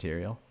of your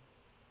material?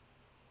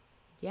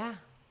 Yeah.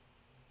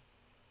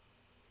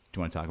 Do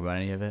you want to talk about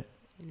any of it?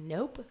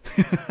 Nope.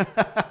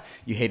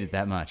 You hate it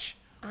that much?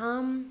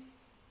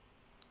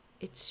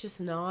 It's just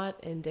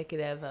not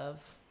indicative of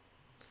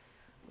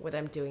what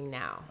I'm doing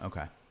now.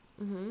 Okay.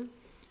 Mm-hmm.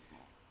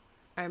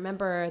 I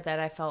remember that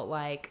I felt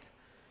like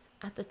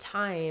at the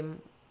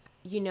time,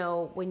 you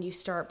know, when you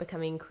start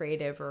becoming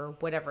creative or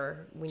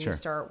whatever, when you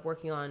start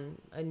working on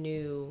a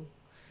new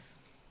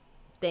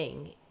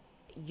thing,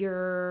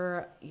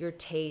 your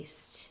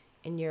taste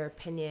and your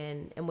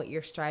opinion and what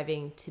you're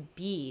striving to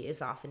be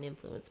is often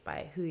influenced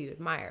by who you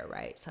admire,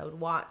 right? So I would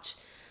watch,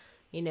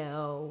 you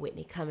know,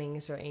 Whitney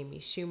Cummings or Amy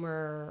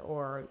Schumer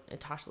or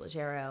Natasha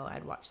Leggero.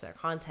 I'd watch their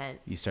content.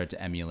 You start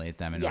to emulate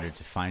them in order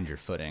to find your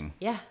footing.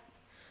 Yeah.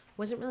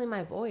 Wasn't really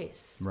my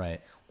voice. Right.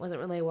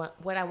 Wasn't really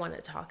what I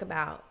wanted to talk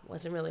about.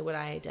 Wasn't really what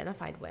I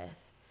identified with,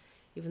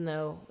 even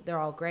though they're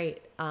all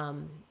great.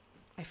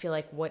 I feel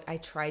like what I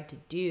tried to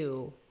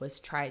do was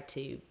try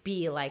to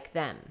be like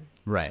them.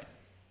 Right.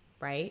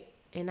 Right?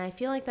 And I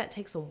feel like that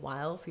takes a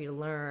while for you to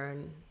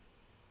learn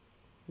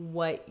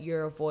what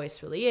your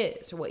voice really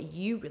is or what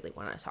you really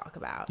want to talk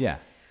about. Yeah.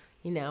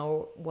 You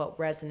know, what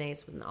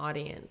resonates with an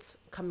audience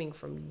coming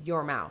from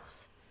your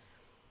mouth.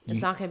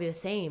 It's not going to be the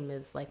same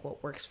as like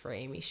what works for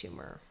Amy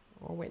Schumer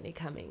or Whitney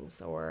Cummings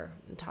or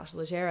Natasha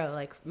Leggero.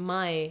 Like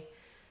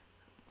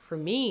for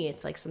me,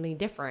 it's like something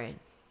different.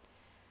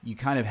 You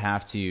kind of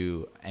have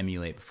to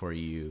emulate before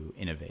you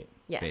innovate.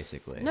 Yes.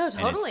 Basically. No,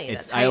 totally.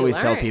 It's I always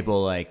tell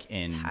people like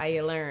That's how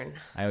you learn.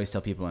 I always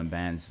tell people in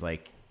bands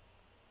like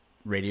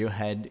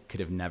Radiohead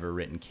could have never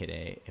written Kid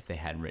A if they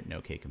hadn't written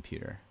OK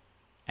Computer.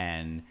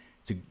 And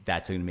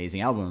that's an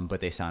amazing album, but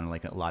they sounded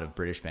like a lot of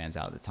British bands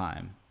out at the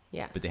time.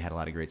 Yeah. But they had a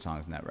lot of great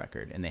songs in that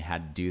record, and they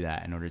had to do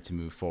that in order to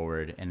move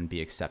forward and be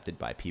accepted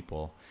by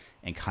people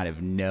and kind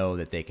of know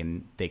that they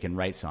can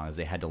write songs.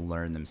 They had to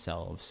learn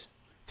themselves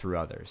through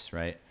others,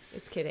 right?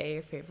 Is Kid A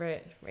your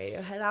favorite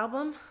Radiohead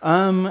album?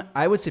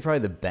 I would say probably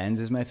The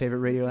Bends is my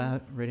favorite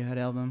Radiohead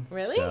album.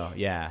 Really? So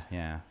yeah.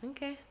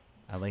 Okay.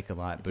 I like a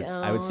lot, but Don't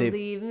I would say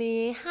leave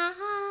me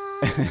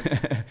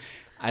high.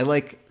 I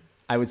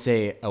would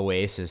say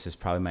Oasis is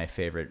probably my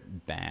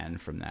favorite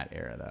band from that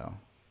era, though.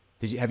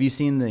 Have you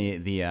seen the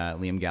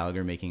Liam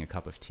Gallagher Making a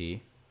Cup of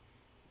Tea?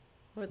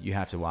 You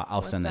have to watch.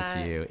 I'll send that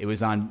to you. It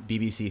was on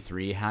BBC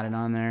Three. Had it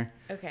on there.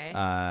 Okay.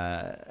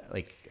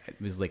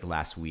 It was like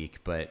last week,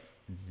 but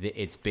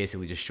it's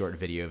basically just short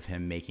video of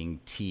him making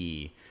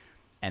tea,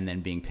 and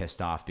then being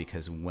pissed off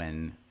because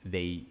when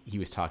he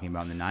was talking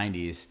about in the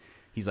 90s,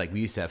 he's like, we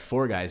used to have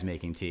 4 guys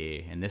making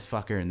tea, and this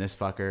fucker and this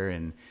fucker,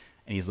 and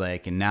he's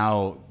like, and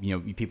now, you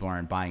know, people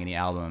aren't buying any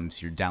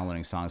albums, you're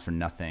downloading songs for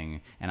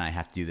nothing, and I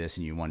have to do this,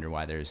 and you wonder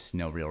why there's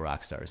no real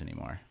rock stars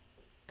anymore,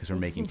 because we're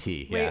making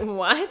tea. Wait,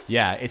 what?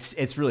 Yeah,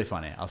 it's really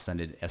funny. I'll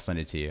send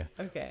it to you.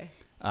 Okay.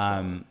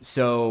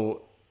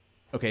 So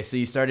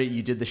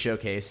you did the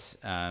showcase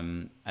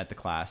at the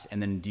class,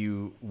 and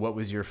then what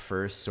was your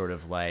first sort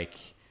of like,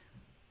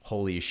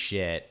 holy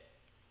shit,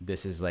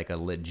 this is like a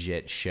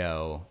legit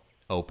show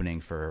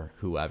opening for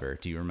whoever?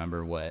 Do you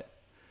remember what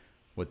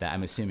that,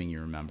 I'm assuming you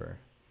remember.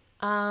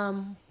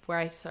 Where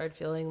I started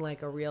feeling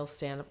like a real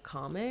stand-up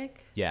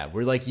comic. Yeah,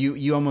 where like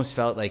you almost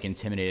felt like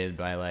intimidated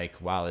by like,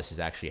 wow, this is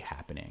actually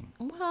happening.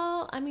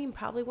 Well, I mean,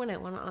 probably when I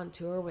went on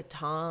tour with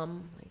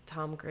Tom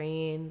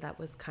Green, that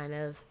was kind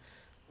of,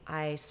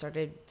 I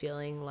started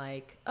feeling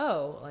like,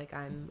 oh, like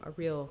I'm a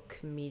real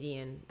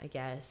comedian, I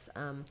guess.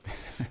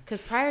 Because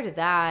prior to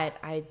that,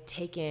 I'd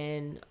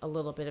taken a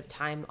little bit of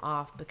time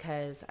off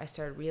because I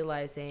started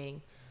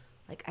realizing,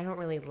 like, I don't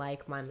really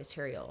like my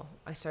material.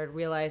 I started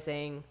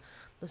realizing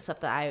the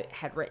stuff that I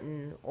had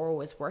written or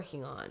was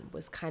working on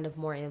was kind of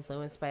more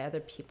influenced by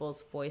other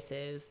people's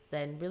voices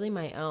than really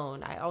my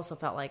own. I also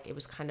felt like it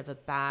was kind of a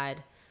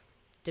bad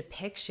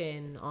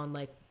depiction on,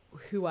 like,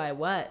 who I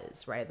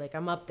was, right? Like,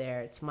 I'm up there.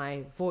 It's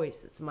my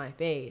voice. It's my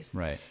face.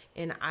 Right.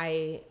 And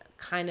I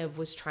kind of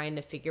was trying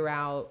to figure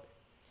out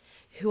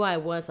who I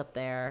was up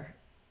there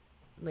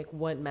like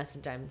what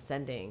message I'm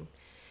sending.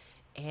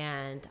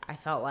 And I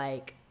felt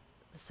like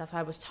the stuff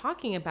I was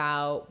talking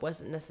about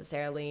wasn't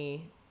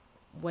necessarily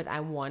what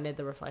I wanted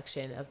the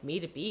reflection of me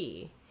to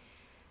be.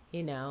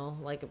 You know,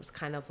 like it was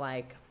kind of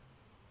like,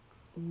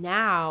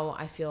 now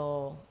I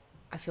feel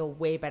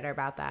way better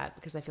about that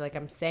because I feel like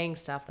I'm saying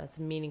stuff that's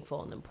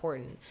meaningful and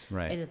important.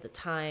 Right. And at the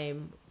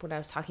time, what I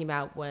was talking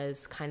about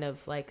was kind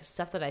of like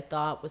stuff that I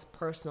thought was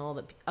personal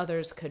that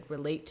others could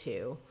relate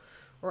to,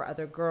 or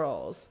other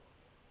girls.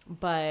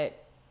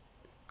 But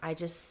I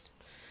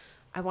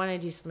want to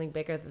do something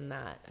bigger than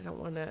that. I don't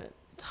want to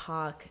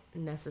talk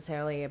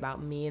necessarily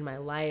about me and my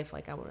life.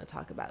 Like I want to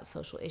talk about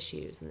social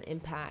issues and the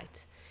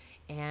impact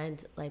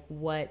and like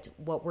what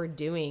we're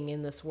doing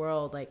in this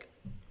world. Like,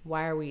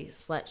 why are we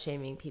slut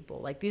shaming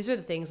people? Like, these are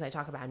the things I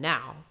talk about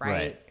now,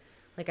 right?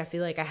 Like, I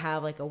feel like I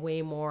have like a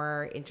way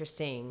more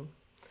interesting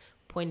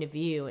point of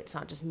view. It's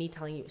not just me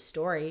telling you a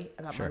story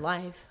about my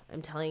life.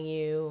 I'm telling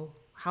you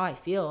how I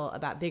feel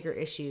about bigger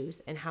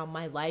issues and how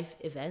my life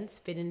events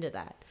fit into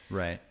that.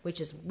 Right. Which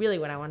is really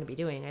what I want to be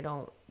doing. I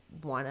don't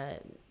want to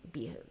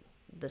be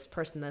this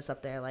person that's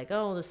up there like,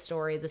 oh, this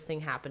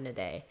thing happened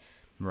today.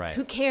 Right.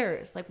 Who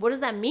cares? Like, what does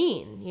that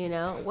mean? You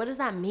know, what does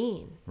that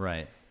mean?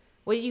 Right.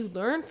 What did you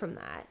learn from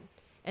that?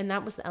 And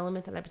that was the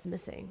element that I was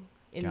missing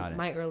in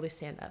my early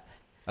stand-up.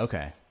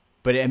 Okay.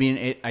 But I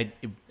mean,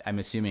 I'm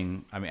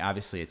assuming, I mean,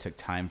 obviously it took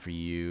time for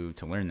you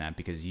to learn that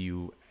because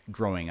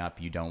growing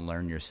up, you don't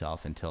learn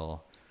yourself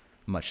until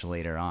much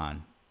later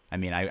on. I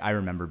mean, I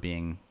remember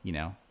being, you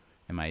know,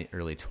 in my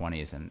early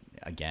 20s and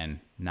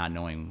again, not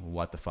knowing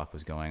what the fuck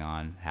was going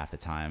on half the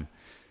time.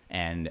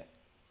 And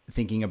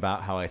thinking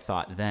about how I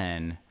thought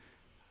then,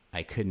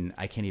 I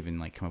can't even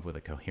like come up with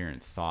a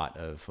coherent thought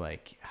of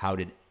like, how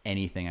did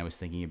anything I was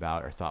thinking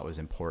about or thought was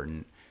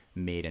important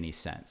made any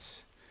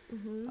sense?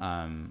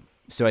 Mm-hmm.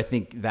 So I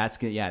think that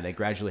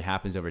gradually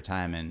happens over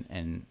time.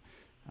 And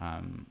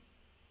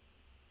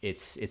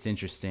it's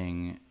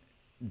interesting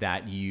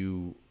that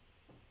you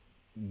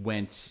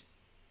went,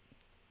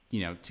 you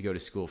know, to go to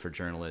school for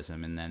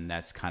journalism, and then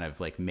that's kind of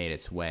like made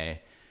its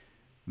way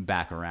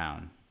back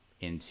around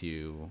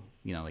into,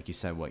 you know, like you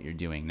said, what you're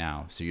doing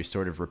now. So you're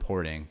sort of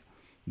reporting,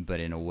 but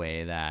in a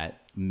way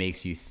that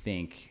makes you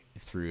think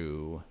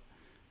through,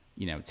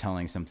 you know,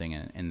 telling something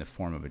in the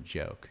form of a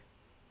joke,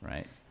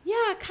 right?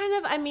 Yeah, kind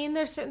of. I mean,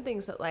 there's certain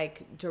things that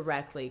like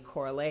directly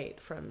correlate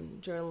from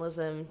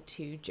journalism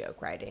to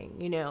joke writing.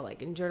 You know,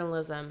 like in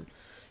journalism,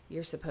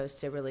 you're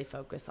supposed to really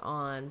focus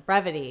on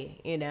brevity,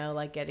 you know,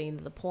 like getting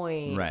to the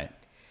point. Right.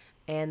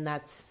 And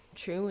that's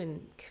true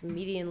in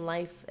comedian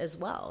life as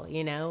well,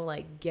 you know,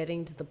 like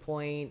getting to the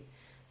point,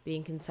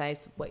 being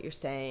concise with what you're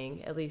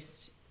saying, at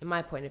least in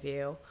my point of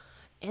view.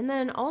 And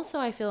then also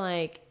I feel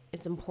like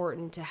it's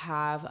important to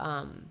have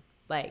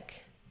like,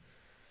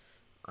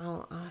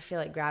 I feel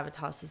like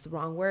gravitas is the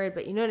wrong word,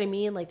 but you know what I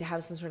mean? Like to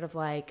have some sort of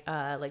like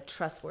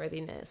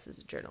trustworthiness as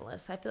a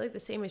journalist. I feel like the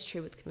same is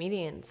true with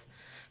comedians.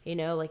 You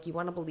know, like you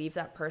want to believe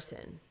that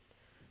person,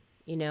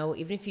 you know,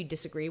 even if you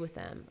disagree with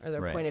them or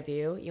their point of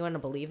view, you want to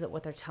believe that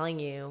what they're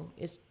telling you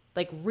is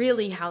like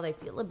really how they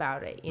feel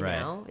about it. You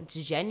know, it's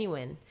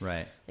genuine.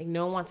 Right. Like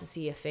no one wants to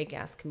see a fake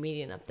ass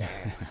comedian up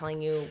there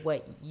telling you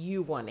what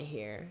you want to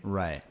hear.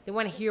 Right. They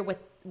want to hear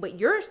what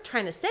you're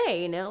trying to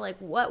say, you know, like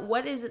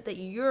what is it that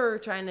you're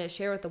trying to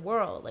share with the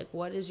world? Like,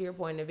 what is your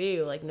point of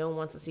view? Like no one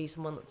wants to see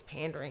someone that's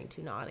pandering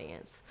to an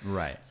audience.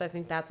 Right. So I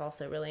think that's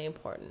also really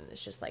important.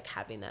 It's just like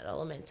having that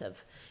element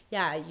of,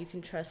 yeah, you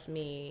can trust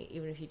me.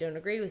 Even if you don't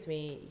agree with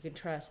me, you can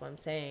trust what I'm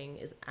saying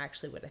is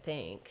actually what I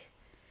think.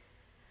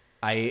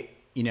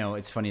 You know,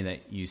 it's funny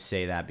that you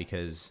say that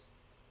because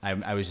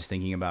I was just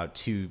thinking about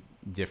two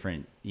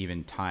different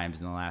even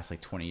times in the last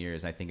like 20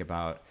 years. I think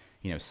about,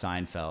 you know,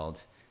 Seinfeld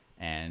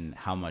and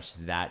how much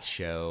that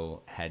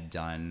show had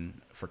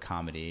done for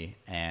comedy.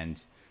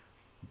 And,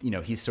 you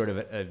know, he's sort of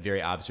a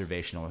very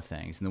observational of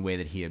things, and the way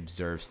that he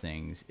observes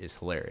things is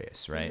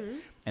hilarious, right? Mm-hmm.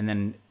 And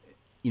then,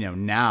 you know,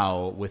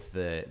 now with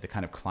the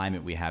kind of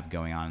climate we have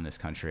going on in this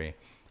country,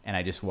 and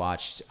I just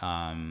watched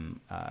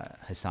Hassan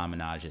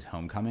Minaj's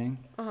Homecoming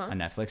on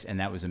Netflix, and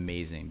that was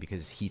amazing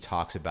because he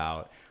talks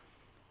about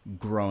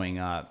growing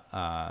up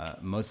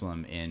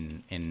Muslim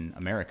in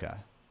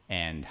America,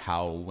 and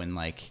how when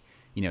like,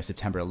 you know,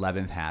 September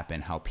 11th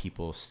happened, how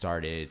people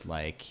started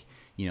like,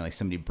 you know, like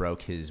somebody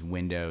broke his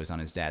windows on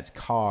his dad's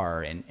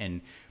car,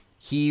 and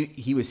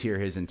he was here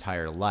his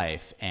entire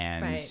life,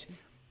 and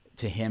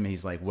to him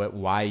he's like,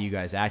 why are you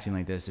guys acting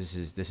like this?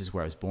 This is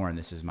where I was born.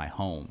 This is my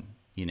home,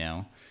 you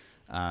know?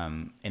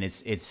 And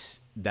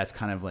that's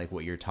kind of like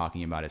what you're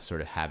talking about, is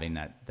sort of having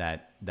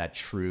that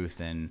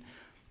truth.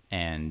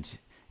 And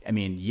I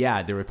mean,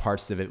 yeah, there were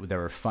parts of it that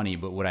were funny,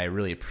 but what I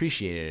really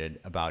appreciated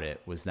about it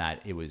was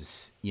that it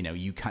was, you know,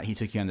 he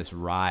took you on this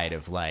ride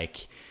of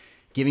like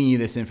giving you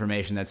this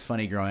information that's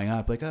funny growing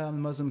up, like, oh, I'm a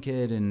Muslim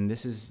kid, and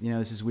this is, you know,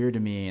 this is weird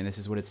to me, and this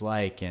is what it's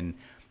like. And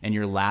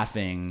you're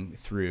laughing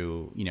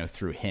through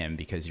him,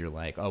 because you're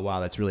like, oh,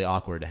 wow, that's really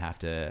awkward to have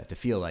to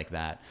feel like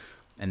that.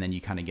 And then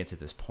you kind of get to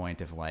this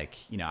point of like,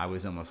 you know, I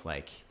was almost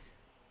like,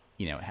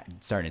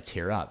 starting to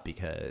tear up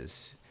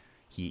because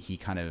he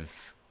kind of,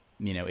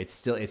 it's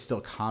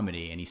still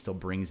comedy and he still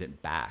brings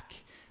it back,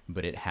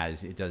 but it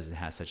has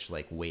such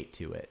like weight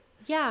to it.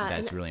 Yeah.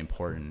 That's really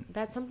important.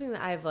 That's something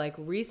that I've like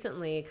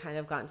recently kind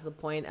of gotten to the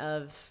point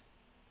of,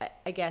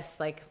 I guess,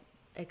 like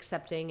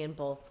accepting and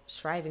both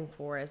striving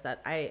for, is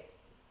that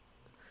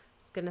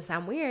it's going to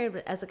sound weird,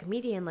 but as a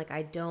comedian, like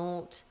I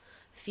don't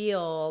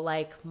feel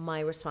like my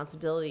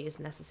responsibility is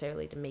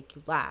necessarily to make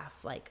you laugh.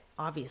 Like,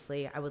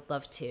 obviously I would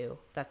love to,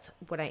 that's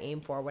what I aim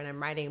for when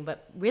I'm writing,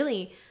 but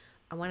really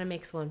I want to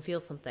make someone feel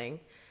something,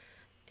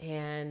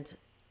 and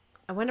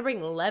I want to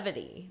bring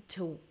levity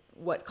to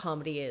what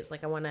comedy is.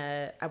 Like I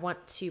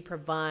want to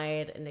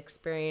provide an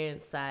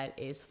experience that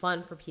is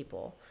fun for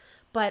people,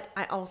 but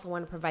I also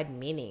want to provide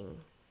meaning,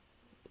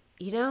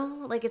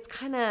 like it's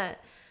kind of,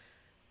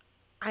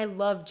 I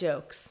love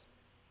jokes,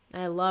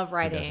 I love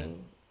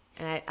writing,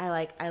 and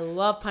I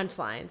love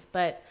punchlines,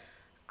 but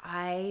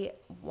I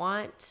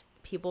want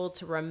people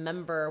to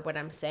remember what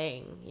I'm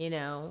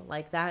saying,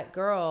 like that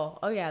girl,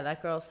 oh yeah,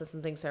 that girl says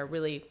some things that are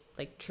really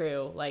like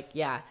true. Like,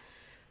 yeah,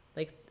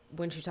 like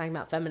when she's talking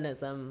about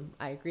feminism,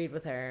 I agreed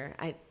with her.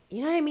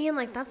 You know what I mean?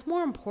 Like that's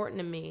more important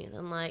to me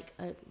than like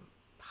a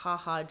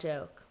haha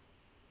joke.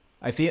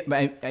 I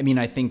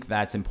think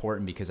that's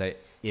important because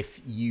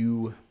if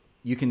you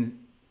can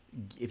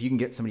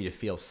get somebody to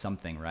feel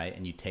something, right,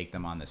 and you take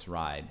them on this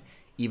ride,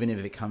 even if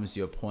it comes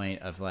to a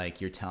point of like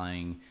you're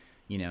telling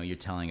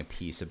a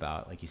piece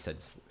about, like you said,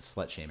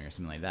 slut shaming or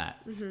something like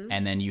that. Mm-hmm.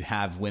 And then you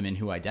have women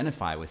who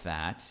identify with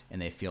that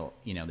and they feel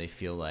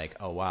like,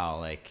 oh wow,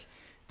 like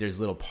there's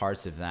little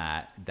parts of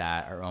that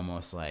are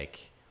almost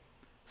like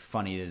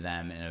funny to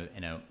them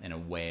in a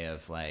way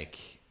of like,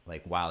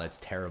 wow, that's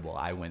terrible.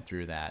 I went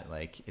through that.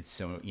 Like, it's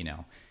so,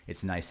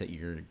 it's nice that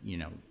you're,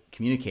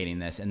 communicating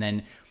this. And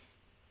then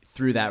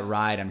through that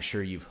ride, I'm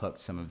sure you've hooked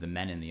some of the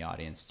men in the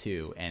audience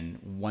too. And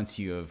once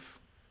you have,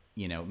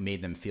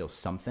 made them feel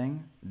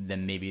something,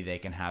 then maybe they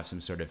can have some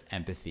sort of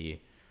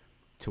empathy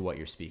to what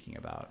you're speaking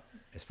about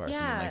as far as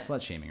something like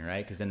slut shaming,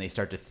 right? Because then they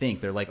start to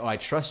think, they're like, oh, I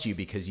trust you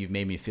because you've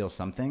made me feel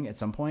something at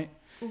some point.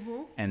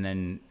 Mm-hmm. And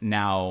then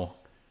now,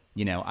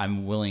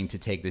 I'm willing to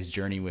take this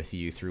journey with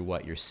you through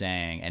what you're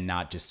saying and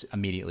not just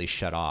immediately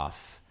shut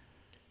off.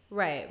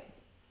 Right.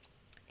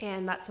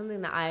 And that's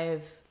something that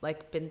I've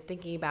like been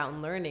thinking about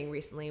and learning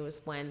recently,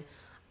 was when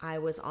I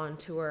was on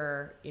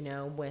tour,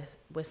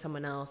 with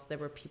someone else. There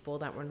were people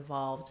that were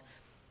involved,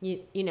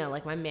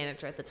 like my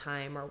manager at the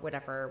time or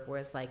whatever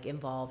was like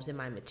involved in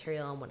my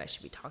material and what I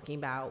should be talking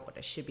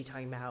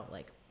about,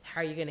 like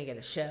how are you going to get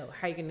a show?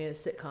 How are you going to get a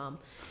sitcom?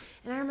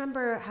 And I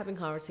remember having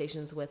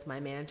conversations with my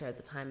manager at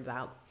the time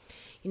about,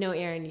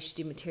 Erin, you should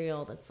do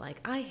material that's like,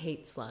 I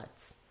hate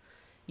sluts.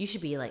 You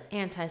should be like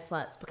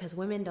anti-sluts because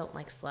women don't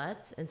like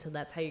sluts. And so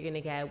that's how you're going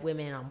to get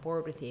women on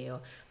board with you.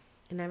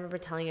 And I remember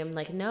telling him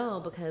like, no,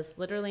 because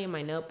literally in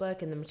my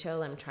notebook and the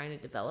material I'm trying to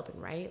develop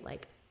and write,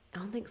 like, I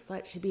don't think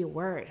slut should be a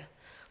word.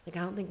 Like, I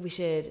don't think we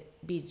should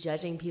be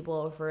judging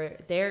people for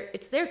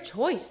it's their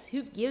choice.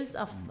 Who gives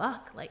a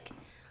fuck? Like,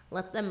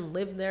 let them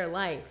live their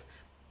life.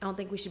 I don't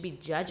think we should be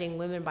judging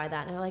women by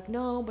that. And they're like,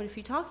 no, but if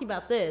you're talking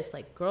about this,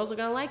 like, girls are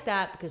going to like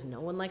that because no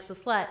one likes a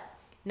slut.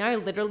 Now I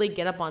literally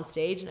get up on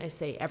stage and I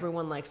say,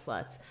 everyone likes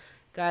sluts.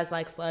 Guys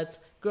like sluts.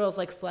 Girls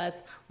like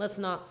sluts. Let's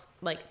not,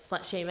 like,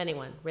 slut shame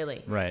anyone,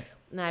 really. Right.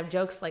 And I have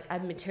jokes, like, I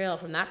have material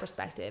from that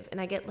perspective.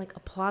 And I get, like,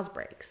 applause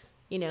breaks,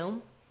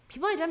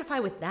 People identify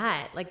with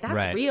that. Like, that's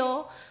right.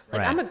 Real.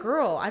 Like, right. I'm a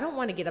girl. I don't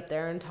want to get up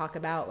there and talk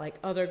about, like,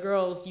 other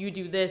girls, you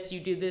do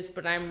this,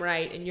 but I'm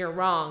right and you're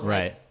wrong.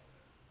 Right. Like,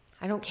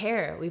 I don't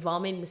care. We've all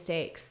made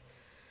mistakes.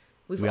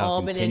 We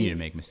all continue to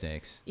make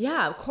mistakes.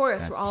 Yeah, of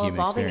course. That's we're all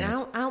evolving.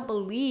 Experience. And I don't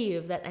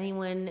believe that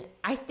anyone,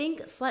 I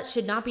think slut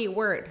should not be a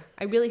word.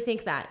 I really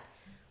think that.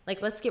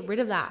 Like, let's get rid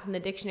of that from the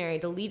dictionary.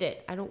 Delete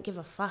it. I don't give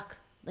a fuck.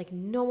 Like,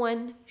 no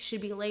one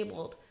should be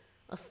labeled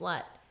a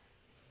slut.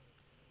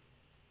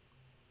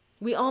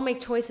 We all make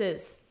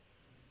choices.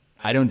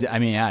 I don't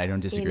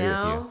disagree with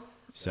you.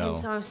 So. And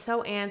so I'm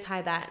so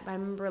anti that. But I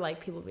remember, like,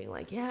 people being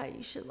like, yeah,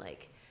 you should,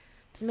 like,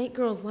 to make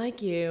girls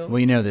like you.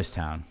 Well, this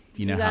town.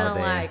 You know gotta, how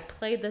they like,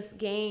 play this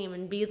game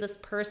and be this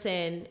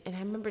person. And I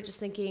remember just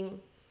thinking,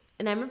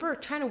 and I remember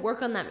trying to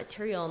work on that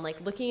material and,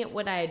 like, looking at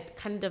what I'd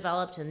kind of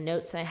developed and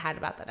notes I had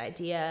about that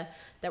idea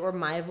that were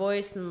my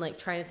voice, and, like,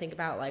 trying to think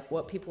about, like,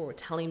 what people were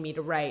telling me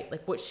to write,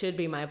 like, what should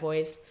be my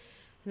voice.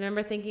 And I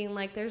remember thinking,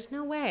 like, there's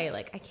no way,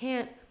 like,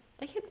 I'm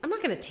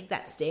not going to take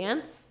that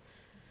stance.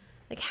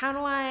 Like, how do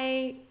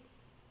I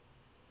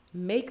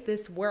make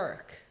this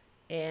work?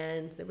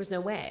 And there was no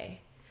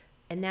way.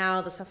 And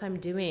now the stuff I'm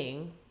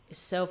doing is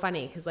so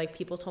funny because, like,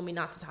 people told me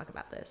not to talk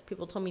about this.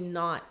 People told me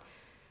not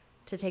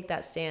to take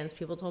that stance.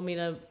 People told me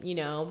to,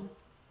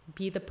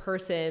 be the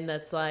person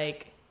that's,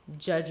 like,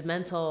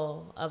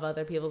 judgmental of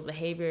other people's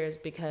behaviors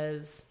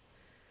because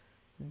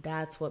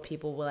that's what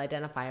people will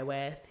identify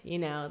with.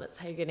 That's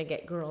how you're going to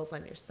get girls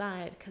on your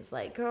side because,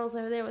 like, girls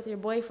over there with your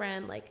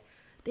boyfriend, like,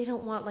 they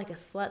don't want, like, a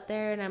slut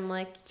there. And I'm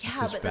like,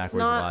 yeah, but that's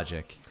not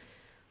logic.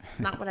 It's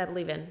not what I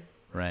believe in.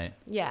 Right.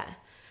 Yeah.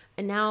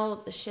 And now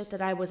the shit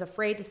that I was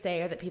afraid to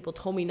say or that people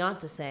told me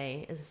not to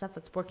say is the stuff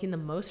that's working the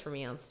most for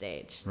me on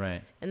stage.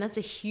 Right. And that's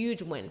a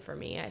huge win for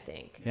me, I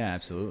think. Yeah,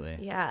 absolutely.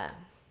 Yeah.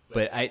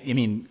 But I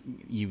mean,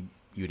 you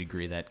would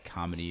agree that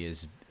comedy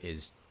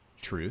is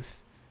truth.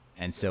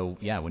 And so,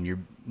 yeah, when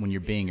you're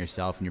being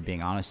yourself and you're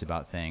being honest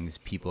about things,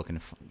 people can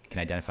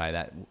identify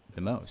that the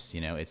most.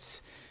 You know,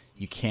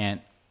 you can't,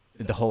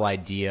 the whole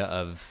idea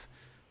of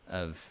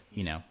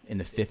you know, in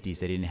the 50s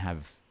they didn't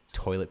have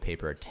toilet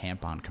paper or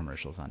tampon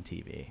commercials on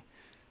TV,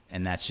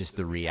 and that's just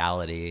the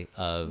reality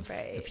of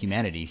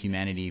humanity.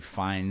 Humanity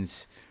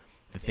finds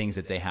the things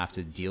that they have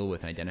to deal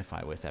with and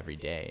identify with every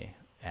day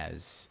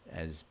as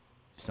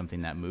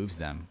something that moves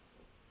them.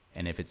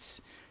 And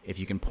if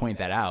you can point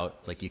that out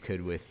like you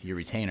could with your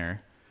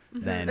retainer,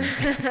 then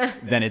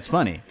then it's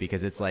funny,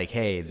 because it's like,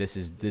 hey, this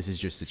is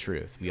just the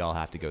truth. We all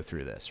have to go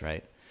through this,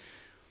 right?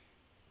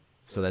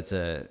 So that's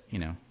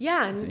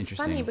yeah, and it's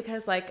funny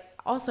because like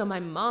also my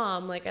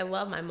mom, like I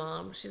love my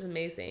mom, she's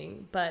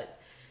amazing, but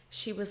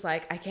she was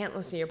like, I can't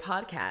listen to your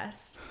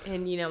podcast.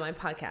 And you know, my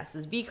podcast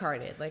is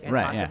V-carded. Like I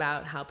talk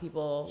about how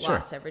people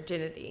lost their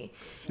virginity.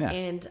 Yeah.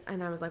 And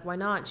I was like, why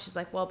not? And she's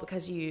like, well,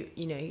 because you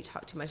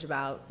talk too much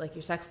about like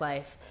your sex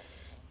life.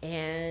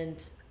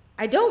 And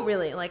I don't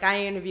really, like,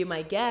 I interview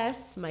my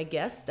guest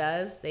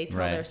does, they tell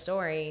their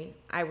story.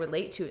 I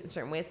relate to it in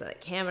certain ways that I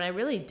can, but I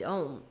really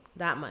don't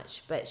that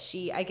much. But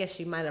I guess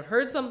she might have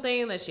heard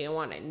something that she didn't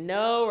want to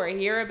know or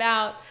hear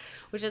about,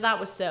 which I thought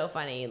was so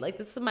funny. Like,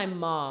 this is my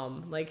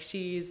mom. Like,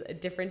 she's a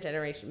different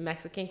generation,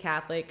 Mexican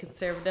Catholic,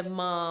 conservative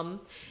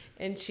mom.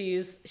 And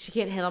she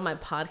can't handle my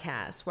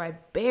podcast where I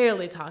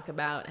barely talk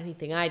about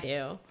anything I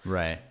do.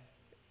 Right.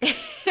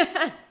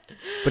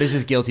 But it's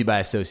just guilty by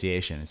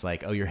association. It's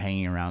like, oh, you're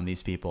hanging around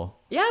these people.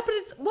 Yeah, but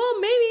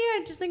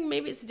I just think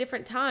maybe it's a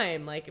different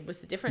time. Like, it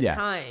was a different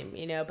time,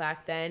 you know,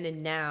 back then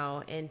and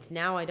now. And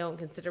now I don't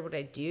consider what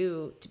I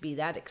do to be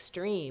that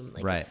extreme.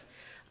 Like,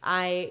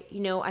 I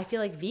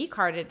feel like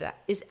V-carded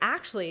is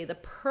actually the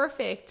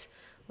perfect,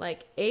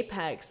 like,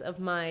 apex of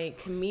my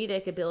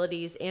comedic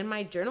abilities and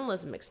my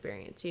journalism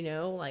experience, you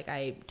know? Like,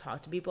 I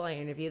talk to people, I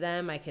interview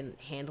them, I can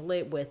handle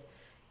it with,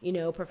 you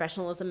know,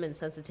 professionalism and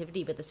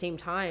sensitivity, but at the same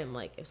time,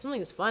 like, if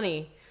something's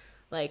funny,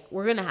 like,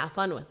 we're gonna have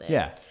fun with it.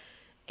 Yeah.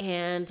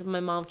 And my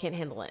mom can't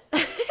handle it.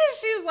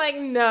 She's like,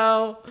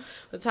 no.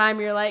 The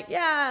time you're like,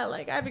 yeah,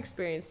 like, I've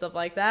experienced stuff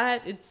like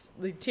that, it's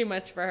like too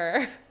much for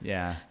her.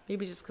 Yeah.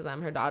 Maybe just because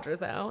I'm her daughter,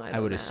 though. I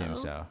would assume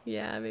so.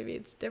 Yeah, maybe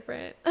it's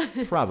different.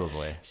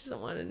 Probably. She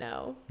doesn't want to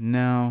know.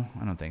 No,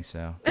 I don't think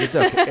so. It's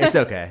okay. It's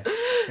okay.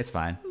 It's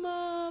fine.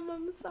 Mom,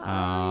 I'm sorry.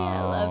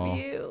 I love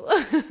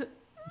you.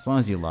 As long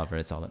as you love her,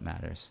 it's all that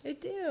matters. I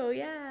do,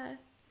 yeah.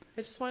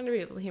 I just wanted to be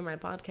able to hear my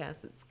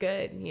podcast. It's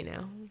good, you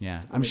know. Yeah,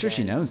 really I'm sure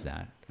she knows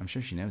that. I'm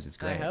sure she knows it's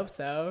great. I hope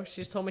so.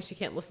 She just told me she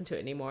can't listen to it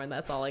anymore, and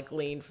that's all I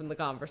gleaned from the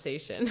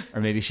conversation.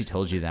 Or maybe she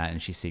told you that,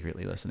 and she's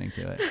secretly listening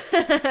to it.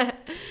 I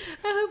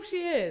hope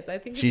she is. I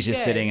think she's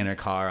just sitting in her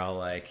car, all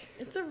like.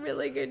 It's a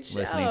really good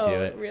show. Listening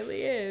to it. It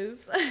really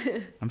is.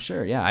 I'm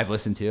sure. Yeah, I've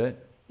listened to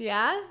it.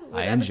 Yeah.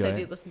 What episode do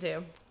you listen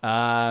to?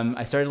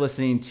 I started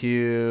listening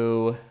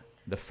to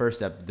the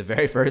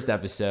very first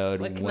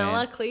episode with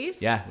Camilla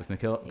Cleese. Yeah, with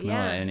Camilla,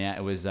 and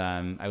it was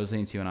I was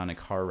listening to it on a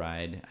car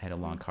ride. I had a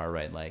long car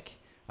ride like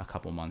a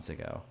couple months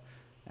ago,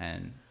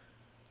 and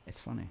it's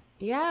funny.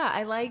 Yeah,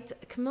 I liked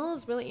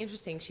Camilla's really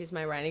interesting. She's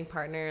my writing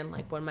partner and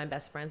like one of my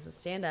best friends in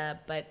stand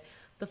up. But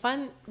the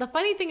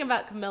funny thing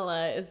about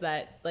Camilla is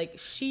that like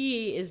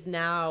she is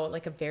now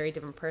like a very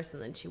different person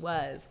than she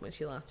was when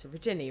she lost her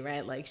virginity,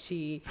 right? Like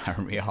she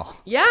aren't we all?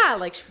 Yeah,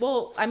 like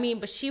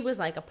but she was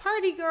like a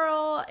party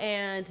girl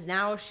and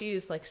now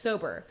she's like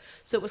sober.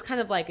 So it was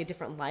kind of like a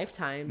different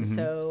lifetime. Mm-hmm.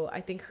 So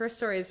I think her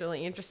story is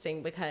really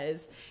interesting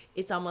because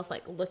it's almost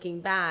like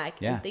looking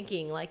back and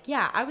thinking like,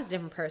 yeah, I was a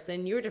different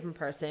person, you're a different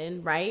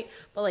person, right?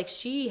 But like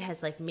she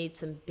has like made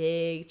some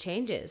big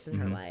changes in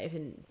her life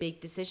and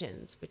big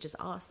decisions, which is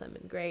awesome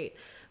and great.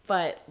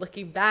 But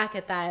looking back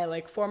at that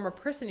like former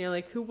person, you're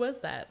like, who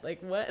was that?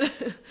 Like what?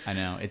 I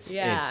know.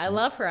 I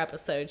love her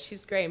episode.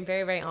 She's great and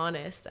very, very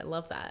honest. I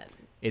love that.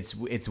 It's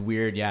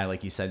weird, yeah,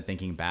 like you said,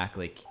 thinking back,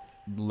 like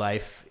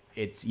life,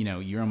 it's, you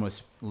know, you're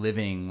almost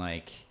living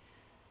like,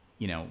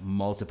 you know,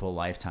 multiple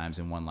lifetimes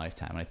in one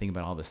lifetime. And I think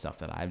about all the stuff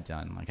that I've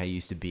done. Like I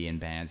used to be in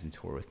bands and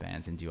tour with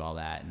bands and do all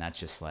that. And that's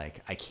just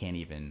like, I can't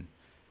even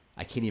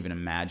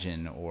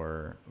imagine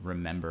or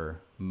remember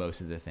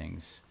most of the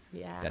things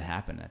that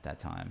happened at that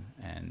time.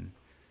 And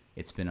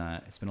it's been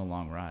a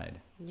long ride.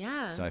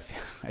 Yeah. So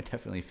I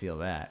definitely feel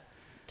that.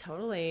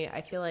 Totally.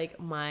 I feel like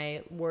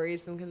my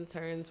worries and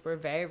concerns were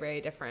very,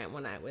 very different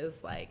when I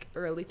was like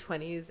early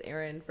 20s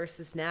Erin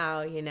versus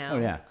now, you know? Oh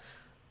yeah.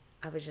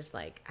 I was just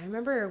like, I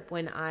remember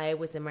when I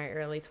was in my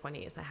early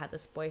 20s, I had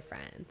this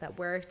boyfriend that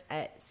worked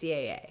at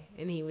CAA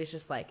and he was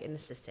just like an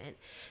assistant,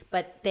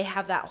 but they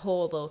have that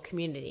whole little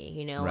community,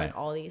 you know, like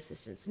all the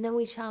assistants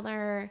know each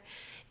other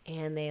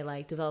and they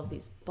like develop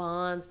these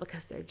bonds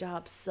because their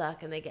jobs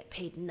suck and they get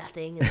paid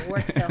nothing and they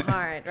work so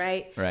hard,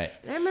 right? Right.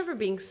 And I remember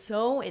being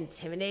so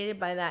intimidated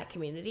by that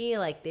community.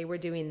 Like they were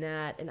doing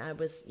that and I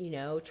was, you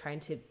know, trying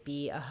to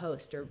be a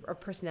host or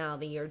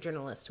personality or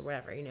journalist or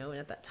whatever, you know, and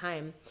at that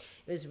time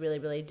it was really,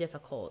 really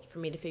difficult for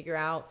me to figure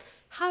out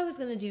how I was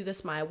going to do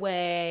this my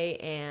way.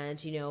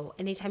 And, you know,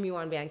 anytime you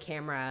want to be on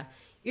camera,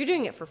 you're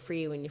doing it for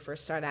free when you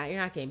first start out. You're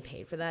not getting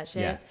paid for that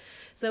shit. Yeah.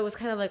 So it was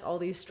kind of like all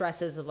these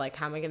stresses of like,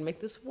 how am I going to make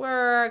this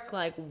work?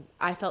 Like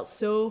I felt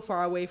so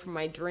far away from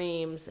my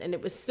dreams. And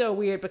it was so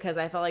weird because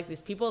I felt like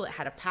these people that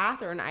had a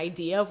path or an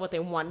idea of what they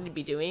wanted to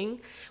be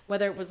doing,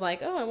 whether it was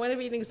like, oh, I want to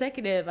be an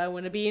executive, I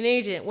want to be an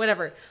agent,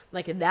 whatever.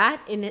 Like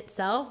that in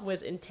itself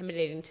was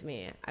intimidating to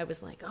me. I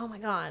was like, oh my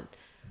God,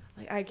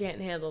 like I can't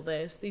handle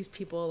this. These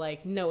people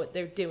like know what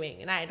they're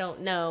doing and I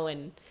don't know.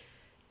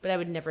 But I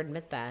would never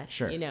admit that,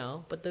 sure. You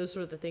know, but those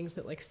were the things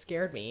that like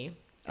scared me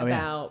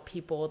about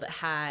people that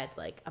had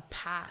like a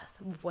path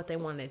of what they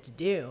wanted to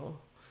do.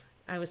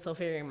 I was still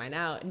figuring mine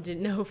out and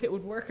didn't know if it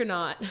would work or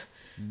not.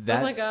 I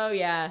was like, oh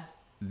yeah.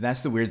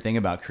 That's the weird thing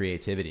about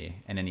creativity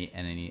and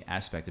any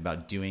aspect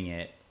about doing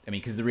it. I mean,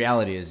 because the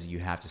reality is you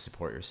have to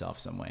support yourself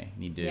some way.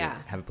 You need to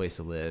have a place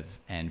to live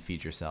and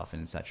feed yourself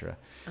and etc.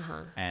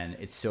 And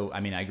it's so,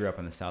 I mean, I grew up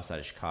on the south side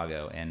of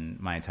Chicago and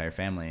my entire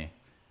family,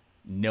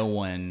 no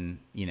one,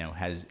 you know,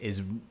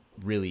 is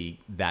really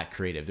that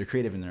creative. They're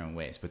creative in their own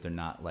ways, but they're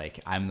not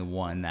like, I'm the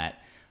one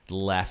that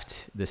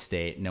left the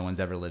state. No one's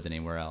ever lived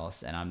anywhere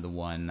else. And I'm the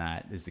one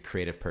that is the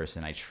creative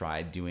person. I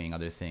tried doing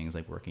other things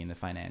like working in the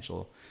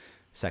financial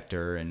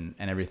sector and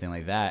everything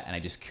like that. And I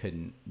just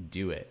couldn't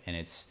do it. And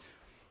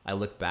I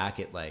look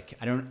back at like,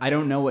 I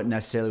don't know what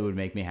necessarily would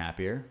make me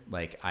happier.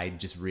 Like I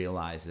just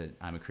realized that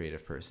I'm a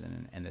creative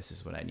person and this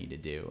is what I need to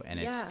do. And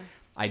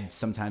I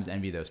sometimes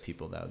envy those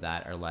people though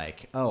that are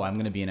like, oh, I'm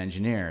going to be an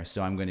engineer,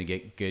 so I'm going to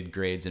get good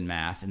grades in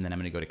math, and then I'm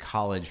going to go to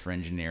college for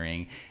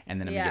engineering, and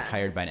then I'm going to get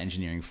hired by an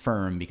engineering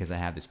firm because I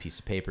have this piece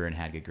of paper and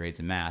had good grades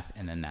in math,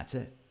 and then that's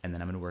it. And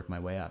then I'm going to work my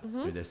way up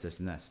through this,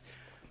 and this.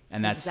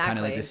 And that's kind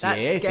of like the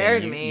CAA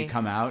thing. You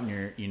come out and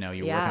you're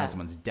working on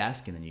someone's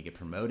desk, and then you get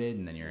promoted,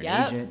 and then you're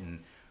an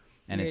agent,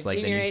 and it's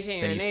like then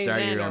you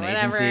start your own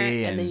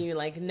agency, and then you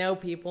like know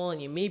people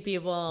and you meet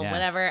people and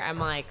whatever. I'm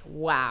like,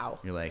 wow,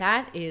 you're like,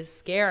 that is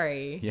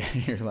scary. Yeah,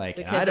 you're like,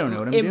 I don't know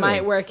what I'm doing. It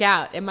might work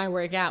out. It might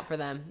work out for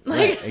them. Like,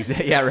 right.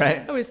 Exactly. Yeah,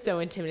 right. I was so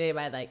intimidated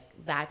by like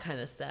that kind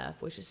of stuff,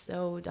 which is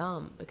so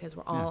dumb because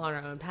we're all on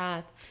our own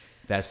path.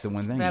 That's the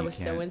one thing. But I was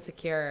so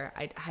insecure.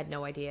 I had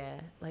no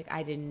idea. Like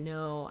I didn't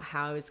know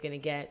how I was going to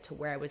get to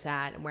where I was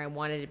at and where I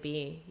wanted to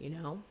be. You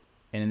know.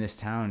 And in this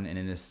town and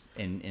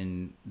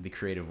in the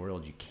creative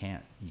world, you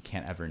can't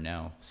ever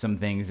know some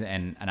things.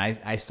 And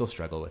I still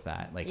struggle with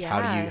that. Like,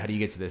 how do you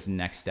get to this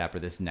next step or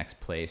this next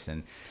place?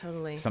 And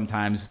totally.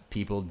 Sometimes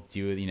people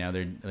do, you know,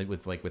 they're like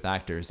with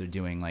actors, they're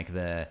doing like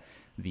the,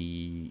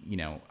 you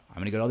know, I'm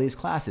going to go to all these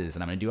classes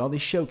and I'm going to do all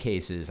these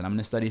showcases and I'm going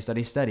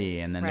to study.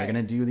 And then they're going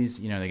to do these,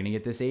 you know, they're going to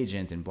get this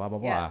agent and blah, blah,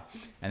 blah. Yeah.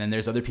 And then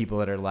there's other people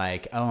that are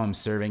like, oh, I'm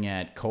serving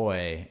at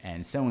Koi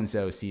and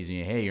so sees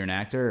me. Hey, you're an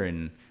actor.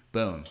 And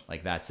boom,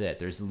 like that's it.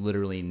 There's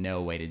literally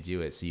no way to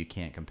do it. So you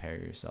can't compare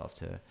yourself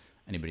to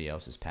anybody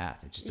else's path.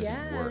 It just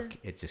doesn't work.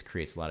 It just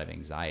creates a lot of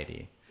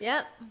anxiety.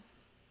 Yep.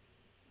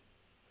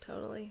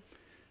 Totally.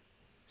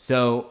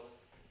 So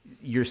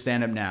your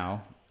stand-up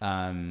now,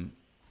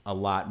 a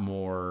lot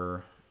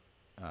more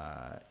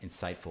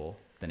insightful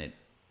than it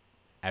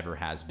ever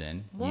has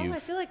been. Well,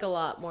 I feel like a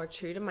lot more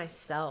true to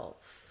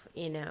myself,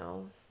 you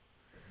know.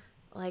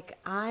 Like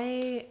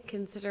I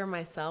consider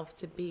myself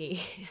to be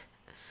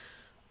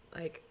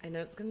like, I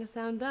know it's going to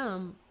sound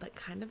dumb, but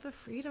kind of a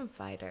freedom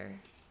fighter.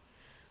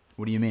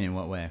 What do you mean? In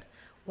what way?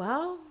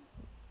 Well,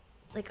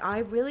 like, I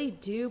really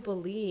do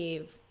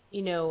believe,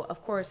 you know,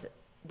 of course,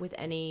 with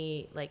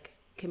any, like,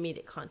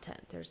 comedic content,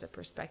 there's a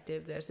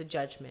perspective, there's a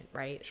judgment,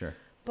 right? Sure.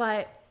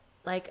 But,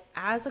 like,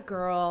 as a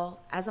girl,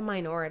 as a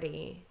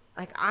minority,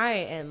 like, I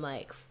am,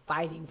 like,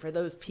 fighting for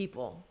those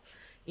people.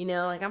 You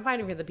know, like, I'm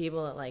fighting for the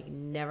people that, like,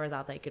 never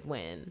thought they could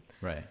win.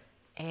 Right.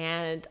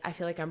 And I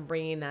feel like I'm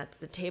bringing that to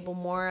the table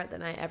more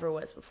than I ever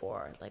was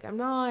before. Like, I'm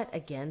not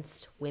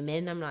against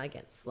women. I'm not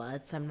against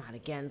sluts. I'm not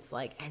against,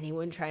 like,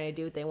 anyone trying to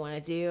do what they want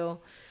to do.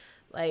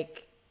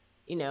 Like,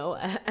 you know,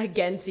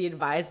 against the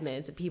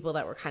advisement of people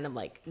that were kind of,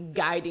 like,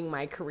 guiding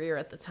my career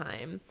at the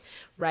time,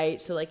 right?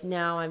 So, like,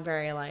 now I'm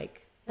very,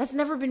 like, that's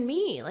never been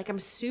me. Like, I'm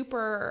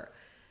super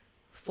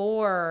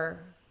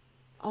for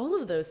all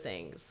of those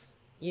things,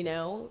 you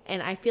know?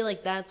 And I feel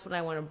like that's what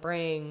I want to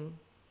bring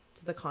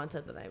to the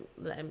content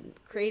that I'm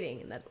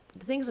creating and that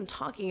the things I'm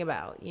talking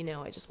about, you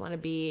know. I just want to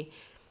be,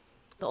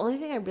 the only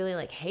thing I really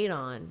like hate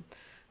on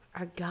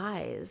are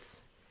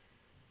guys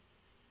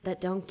that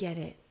don't get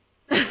it.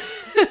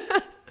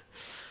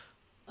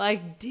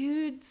 Like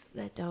dudes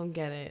that don't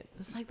get it.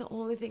 It's like the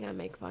only thing I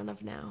make fun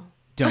of now.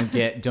 Don't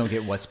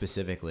get what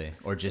specifically,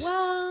 or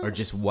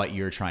just what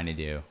you're trying to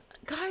do.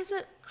 Guys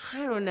that,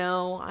 I don't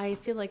know. I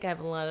feel like I have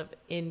a lot of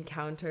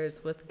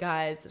encounters with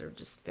guys that are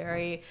just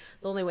very,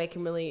 the only way I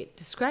can really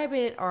describe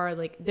it are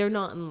like, they're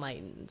not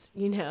enlightened,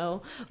 you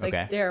know, like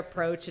Okay. their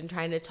approach and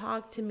trying to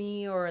talk to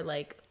me, or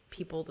like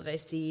people that I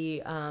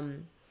see,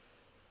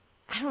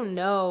 I don't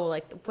know,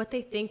 like what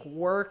they think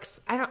works.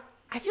 I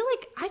feel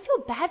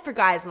bad for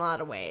guys in a lot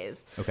of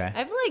ways. Okay.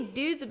 I feel like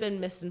dudes have been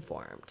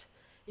misinformed.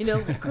 You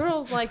know,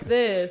 girls like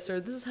this, or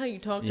this is how you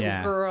talk to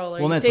a girl, or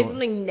you say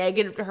something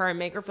negative to her and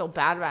make her feel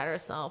bad about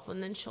herself,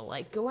 and then she'll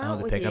like go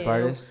out with you. Oh, the pickup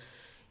artist?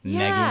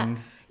 Yeah. Negging?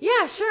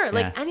 Yeah, sure. Yeah.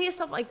 Like any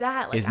stuff like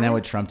that. Like, Isn't that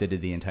what Trump did to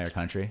the entire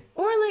country?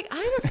 Or like I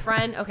have a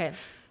friend, okay.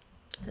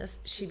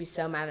 She'd be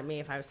so mad at me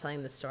if I was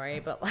telling this story,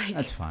 but like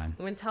That's fine.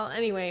 I'm gonna tell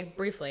anyway,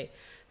 briefly.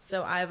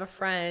 So I have a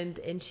friend,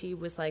 and she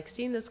was like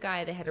seeing this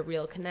guy. They had a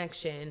real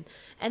connection,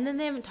 and then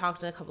they haven't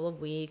talked in a couple of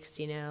weeks,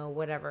 you know,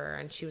 whatever.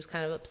 And she was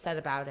kind of upset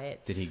about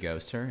it. Did he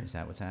ghost her? Is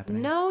that what's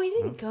happening? No, he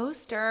didn't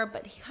ghost her,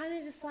 but he kind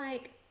of just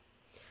like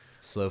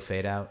Slow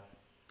fade out?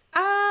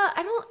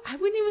 I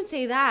wouldn't even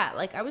say that.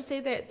 Like, I would say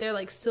that they're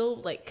like still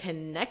like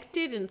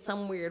connected in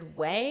some weird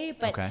way,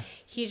 but Okay.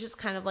 he's just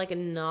kind of like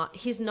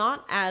he's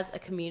not as a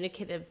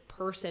communicative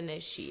person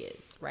as she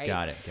is, right?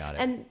 Got it.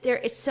 And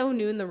it's so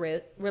new in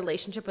the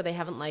relationship where they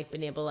haven't like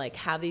been able to like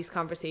have these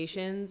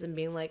conversations and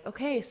being like,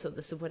 okay, so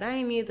this is what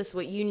I need, this is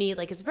what you need.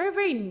 Like, it's very,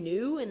 very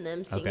new in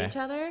them seeing each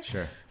other.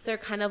 Sure. So they're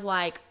kind of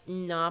like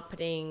not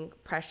putting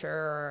pressure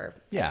or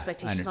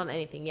expectations on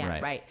anything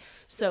yet, right?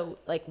 So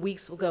like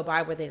weeks will go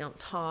by where they don't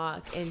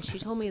talk. And she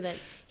told me that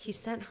he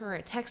sent her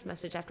a text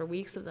message after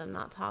weeks of them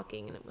not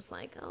talking. And it was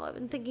like, oh, I've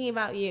been thinking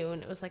about you.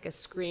 And it was like a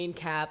screen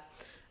cap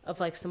of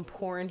like some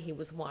porn he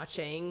was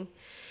watching.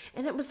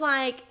 And it was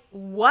like,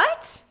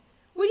 what?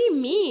 What do you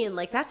mean?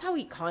 Like, that's how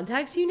he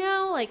contacts you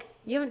now? Like,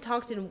 you haven't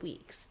talked in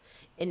weeks.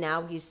 And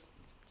now he's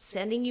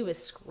sending you a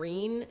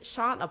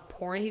screenshot of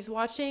porn he's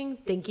watching,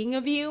 thinking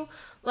of you.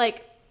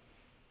 Like,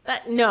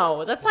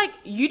 that's like,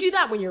 you do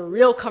that when you're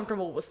real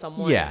comfortable with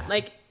someone. Yeah.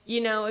 Like, you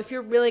know, if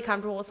you're really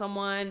comfortable with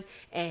someone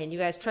and you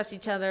guys trust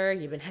each other,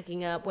 you've been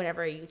hooking up,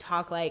 whenever you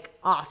talk like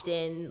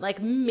often,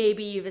 like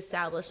maybe you've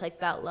established like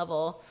that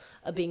level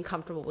of being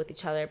comfortable with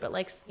each other. But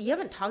like, you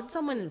haven't talked to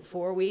someone in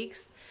 4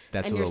 weeks.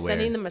 That's and a you're little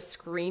sending weird. them a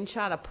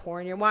screenshot of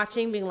porn you're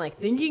watching, being like,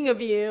 thinking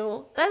of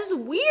you. That is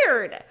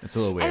weird. That's a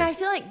little weird. And I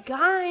feel like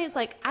guys,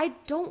 like, I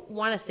don't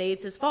want to say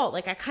it's his fault.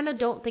 Like, I kind of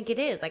don't think it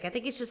is. Like, I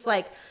think it's just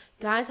like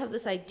guys have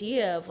this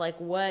idea of like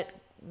what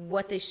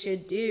they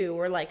should do,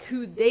 or like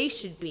who they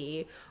should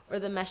be, or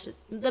the message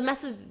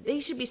they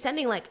should be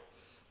sending. Like,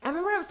 I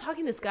remember I was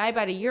talking to this guy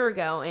about a year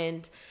ago,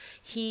 and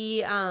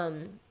he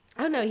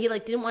I don't know, he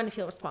like didn't want to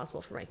feel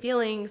responsible for my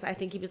feelings. I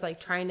think he was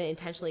like trying to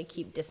intentionally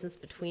keep distance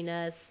between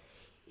us,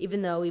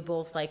 even though we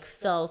both like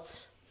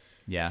felt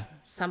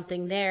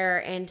something there.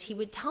 And he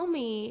would tell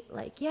me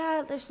like,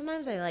 yeah, there's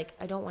sometimes I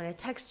don't want to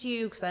text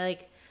you because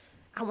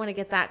I want to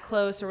get that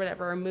close or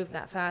whatever, or move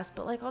that fast.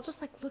 But like, I'll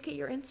just like look at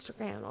your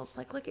Instagram. I'll just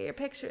like look at your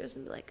pictures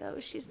and be like, oh,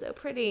 she's so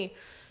pretty.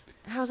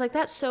 And I was like,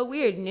 that's so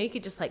weird. You know, you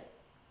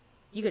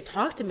could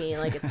talk to me,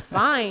 like, it's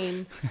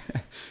fine.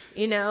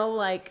 You know,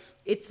 like,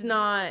 it's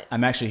not.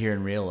 I'm actually here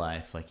in real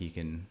life. Like, you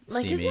can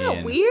like, see me. Isn't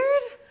that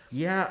weird?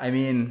 Yeah, I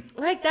mean.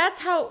 Like, that's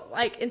how,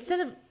 like, instead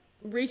of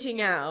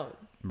reaching out,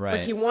 Right.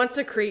 but he wants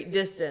to create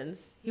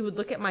distance, he would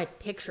look at my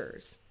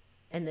pictures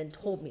and then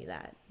told me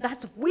that.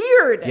 That's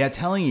weird. Yeah,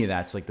 telling you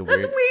that's like the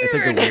That's weird. It's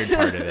like the weird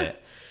part of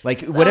it. Like,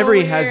 So whatever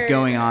he has weird.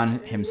 going on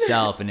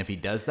himself, and if he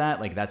does that,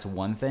 like, that's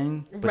one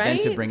thing. But then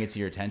to Right? bring it to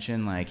your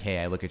attention, like, hey,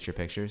 I look at your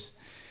pictures,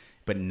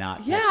 but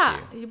not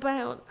text you. But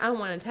I don't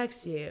want to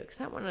text you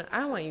because I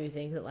don't want you to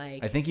think that,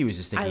 like, I think he was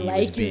just I thinking he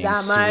was like you being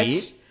that much.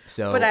 sweet.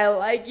 So, But I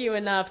like you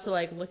enough to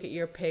like look at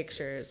your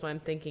pictures when I'm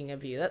thinking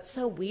of you. That's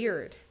so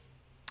weird.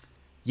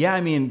 yeah,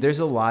 I mean, there's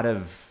a lot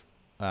of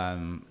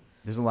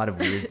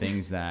weird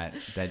things that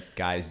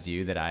guys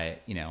do that I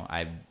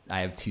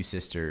have two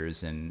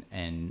sisters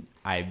and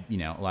I,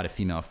 a lot of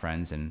female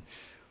friends, and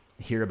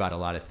hear about a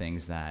lot of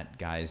things that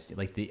guys do.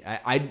 Like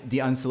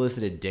the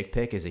unsolicited dick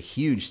pic is a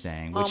huge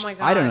thing, which Oh my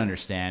I don't God.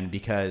 understand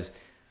because,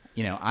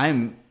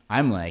 I'm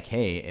like,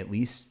 hey, at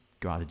least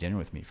go out to dinner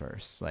with me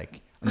first.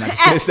 Like, I'm not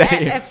just gonna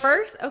say At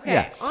first, okay.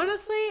 Yeah.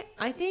 Honestly,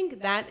 I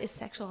think that is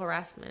sexual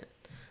harassment.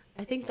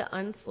 I think the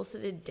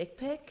unsolicited dick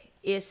pic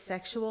is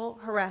sexual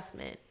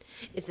harassment.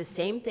 It's the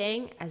same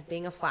thing as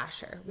being a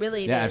flasher.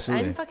 Really, it Yeah, is. absolutely.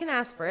 I didn't fucking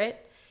ask for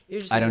it. You're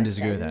just I don't gonna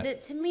disagree with send that.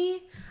 it to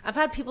me. I've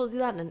had people do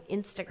that on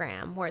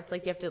Instagram where it's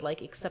like you have to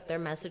like accept their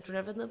message or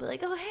whatever, and they'll be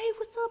like, "Oh, hey,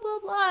 what's up, blah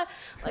blah."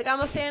 Like, I'm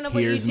a fan of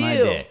what Here's you my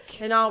do,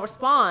 dick. and I'll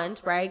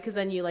respond, right? Because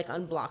then you like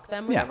unblock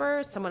them or Yeah.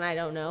 whatever, someone I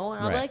don't know,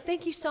 and I'll be Right. like,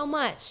 "Thank you so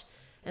much,"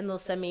 and they'll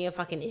send me a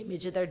fucking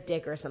image of their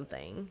dick or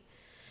something,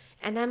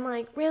 and I'm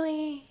like,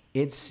 really?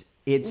 it's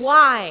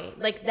Why?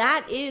 Like,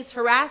 that is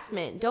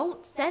harassment.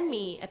 Don't send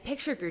me a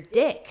picture of your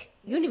dick.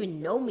 You don't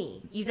even know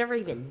me. You've never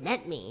even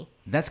met me.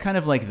 That's kind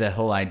of like the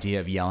whole idea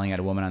of yelling at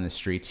a woman on the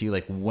street too.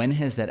 Like, when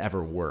has that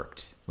ever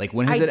worked? Like,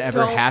 when has I it ever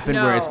don't happened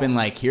where it's know. been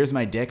like, here's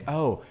my dick.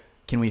 Oh,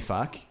 can we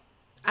fuck?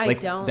 I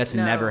don't That's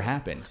know. never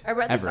happened. I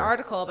read this ever.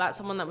 article about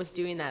someone that was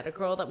doing that. A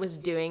girl that was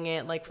doing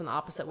it like from the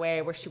opposite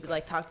way, where she would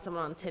like talk to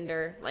someone on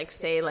Tinder, like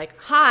say like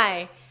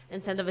hi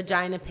and send a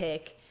vagina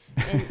pic.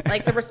 And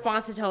like the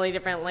response is totally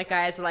different. Like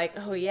guys are like,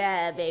 oh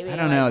yeah, baby. I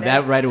don't know.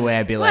 That right away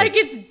I'd be like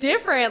it's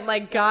different.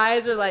 Like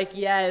guys are like,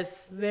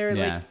 yes. They're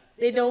Yeah. like,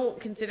 they don't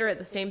consider it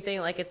the same thing.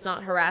 Like it's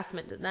not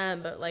harassment to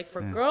them. But like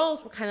for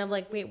girls, we're kind of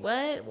like, wait,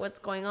 what? What's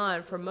going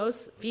on? For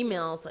most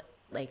females,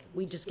 like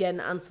we just get an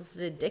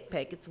unsolicited dick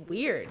pic. It's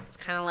weird. It's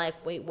kind of like,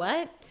 wait,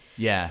 what?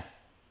 yeah.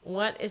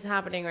 What is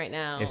happening right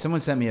now? If someone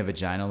sent me a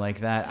vagina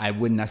like that, I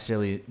wouldn't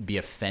necessarily be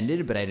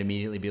offended, but I'd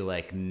immediately be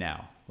like, no,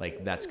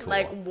 like that's cool.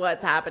 Like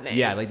what's happening?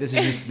 Yeah, like this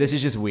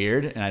is just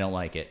weird, and I don't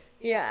like it.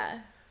 Yeah.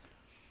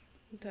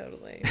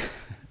 Totally.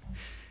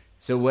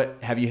 So what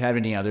have you had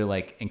any other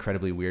like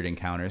incredibly weird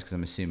encounters? Because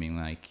I'm assuming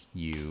like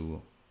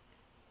you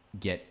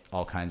get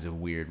all kinds of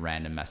weird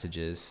random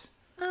messages.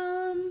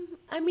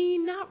 I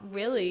mean, not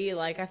really.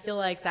 Like, I feel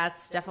like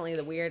that's definitely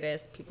the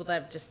weirdest. People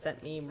that have just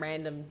sent me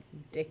random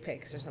dick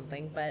pics or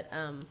something. But,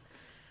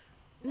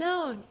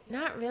 no,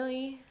 not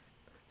really.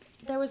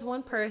 There was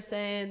one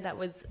person that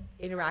was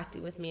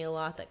interacting with me a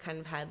lot that kind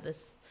of had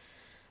this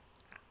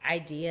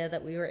idea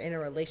that we were in a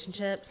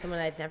relationship, someone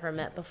I'd never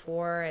met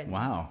before. And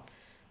Wow.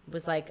 it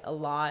was like a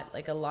lot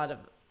of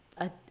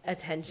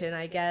attention,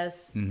 I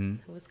guess. It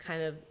was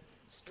kind of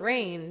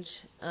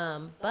strange.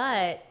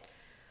 But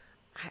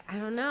I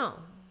don't know.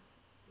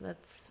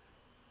 That's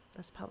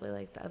probably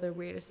like the other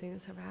weirdest thing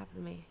that's ever happened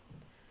to me.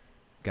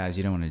 Guys,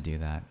 you don't want to do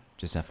that.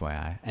 Just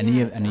FYI.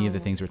 Any of the don't.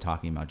 things we're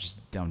talking about,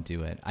 just don't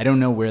do it. I don't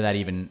know where that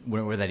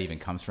even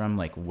comes from,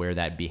 like where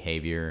that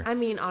behavior. I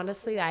mean,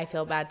 honestly, I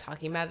feel bad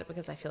talking about it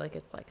because I feel like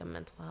it's like a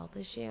mental health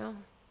issue.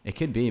 It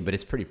could be, but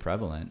it's pretty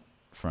prevalent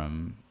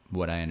from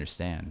what I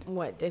understand.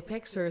 What, dick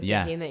pics or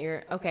Yeah. thinking that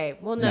you're okay?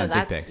 Well, No, no, dick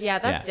that's pics. that's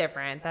Yeah.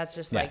 different. That's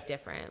just Yeah. like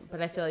different.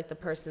 But I feel like the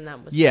person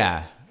that was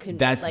Yeah, like,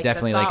 that's like,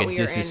 definitely that like thought a we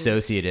were in-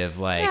 disassociative,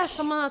 like yeah,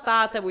 someone that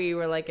thought that we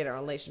were like in a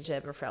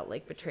relationship or felt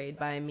like betrayed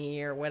by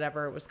me or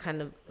whatever. It was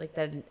kind of like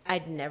that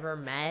I'd never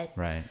met.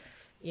 right.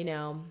 You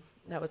know,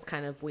 that was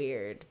kind of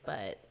weird.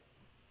 But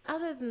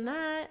other than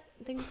that,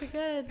 things are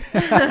good.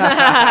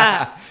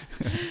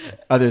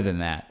 Other than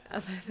that.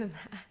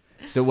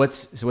 So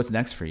what's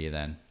next for you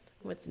then?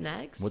 What's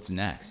next? What's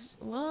next?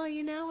 Well,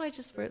 you know, I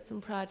just wrote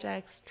some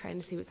projects trying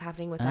to see what's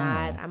happening with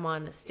that. I'm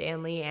on a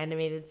Stanley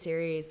animated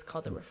series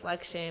called The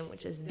Reflection,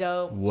 which is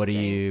dope. What do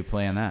you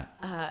play on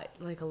that?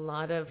 Like a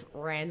lot of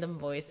random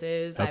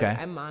voices. Okay.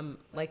 I'm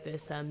like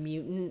this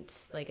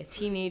mutant, like a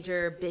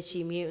teenager,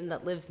 bitchy mutant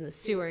that lives in the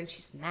sewer, and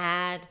she's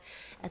mad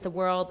at the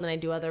world. And I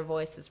do other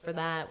voices for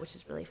that, which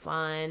is really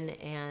fun.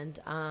 And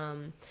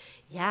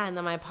yeah, and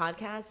then my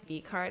podcast,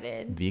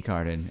 V-Carded.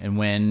 V-Carded. And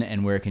when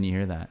and where can you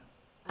hear that?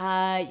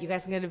 You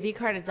guys can go to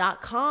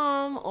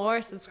vcarded.com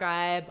or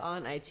subscribe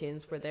on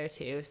iTunes. We're there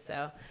too.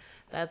 So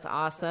that's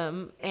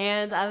awesome.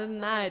 And other than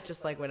that,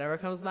 just like whatever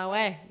comes my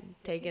way,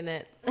 taking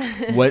it.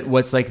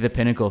 What's like the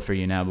pinnacle for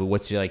you now? But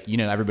what's your, like, you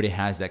know, everybody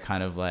has that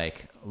kind of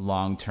like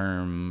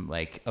long-term,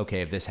 like,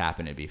 okay, if this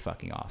happened, it'd be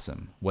fucking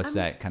awesome. What's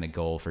that kind of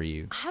goal for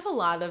you? I have a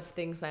lot of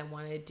things I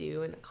want to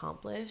do and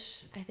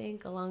accomplish, I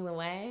think, along the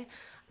way.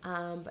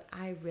 But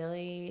I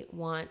really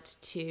want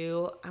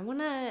to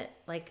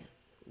like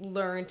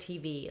learn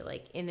TV,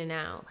 like in and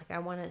out. Like I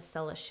want to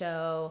sell a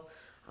show.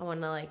 I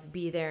want to like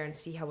be there and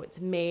see how it's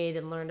made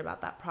and learn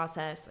about that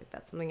process. Like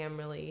that's something I'm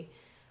really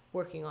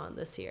working on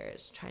this year,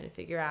 is trying to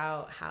figure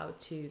out how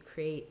to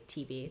create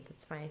TV.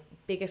 That's my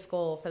biggest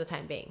goal for the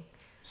time being.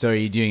 So are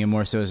you doing it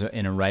more so as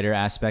in a writer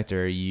aspect,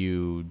 or are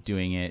you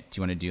doing it, do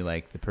you want to do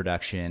like the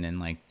production and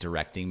like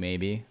directing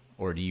maybe?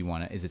 Or do you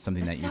want to, is it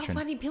something It's that you're so trying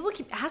funny. People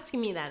keep asking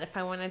me that if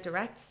I want to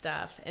direct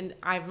stuff. And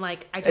I'm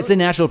like, I don't. It's a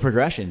natural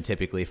progression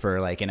typically for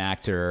like an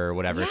actor or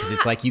whatever, because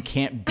it's like you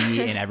can't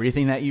be in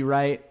everything that you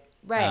write.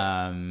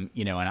 Right.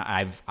 You know, and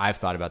I've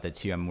thought about that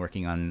too. I'm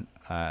working on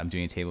I'm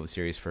doing a table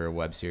series for a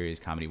web series,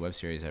 comedy web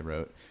series I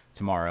wrote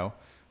tomorrow.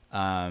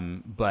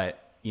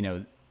 But you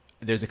know,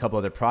 there's a couple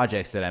other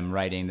projects that I'm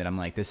writing that I'm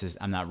like,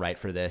 I'm not right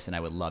for this, and I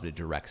would love to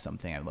direct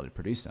something. I'd love to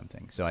produce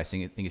something. So I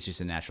think it's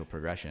just a natural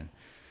progression.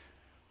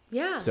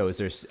 Yeah. So are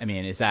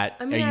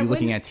you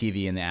looking at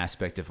TV in the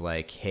aspect of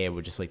like, hey, I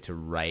would just like to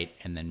write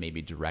and then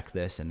maybe direct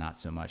this and not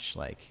so much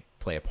like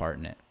play a part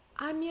in it?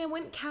 I mean, I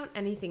wouldn't count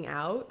anything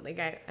out. Like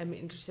I'm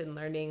interested in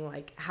learning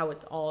like how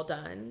it's all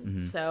done. Mm-hmm.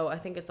 So I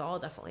think it's all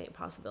definitely a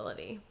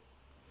possibility.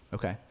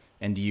 Okay.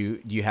 And do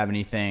you have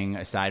anything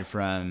aside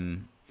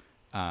from,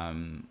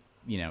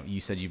 you know, you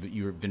said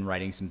you've been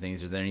writing some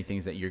things. Are there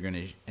anything that you're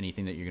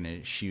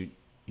gonna shoot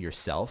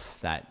yourself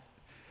that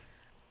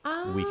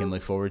we can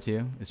look forward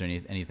to? Is there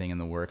anything in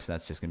the works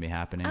that's just gonna be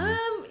happening?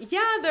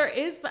 Yeah, there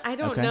is, but I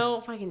don't Okay. know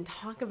if I can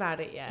talk about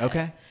it yet.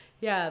 Okay.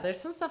 Yeah, there's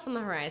some stuff on the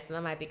horizon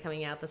that might be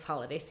coming out this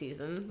holiday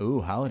season.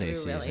 Ooh, holiday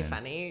It'll be season. really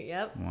funny.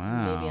 Yep.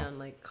 Wow. Maybe on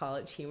like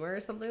College Humor or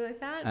something like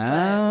that.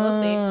 Oh,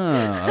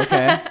 But we'll see.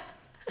 Okay.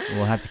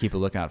 We'll have to keep a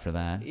lookout for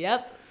that.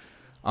 Yep.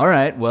 All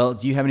right. Well,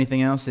 do you have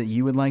anything else that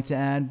you would like to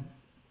add?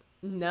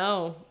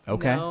 No.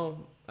 Okay. No.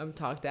 I'm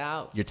talked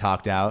out. You're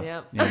talked out.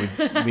 Yep.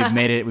 Yeah, we've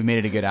made it. We made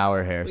it a good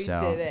hour here, We so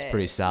did it's it.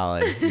 pretty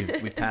solid.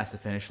 We've passed the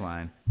finish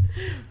line.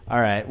 All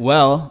right.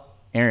 Well,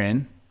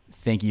 Erin,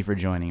 thank you for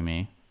joining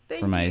me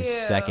for my you.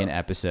 second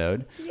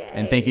episode, Yay.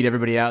 and thank you to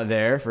everybody out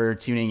there for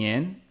tuning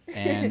in.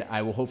 And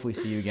I will hopefully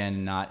see you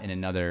again, not in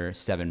another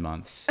 7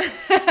 months,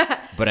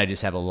 but I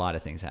just have a lot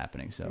of things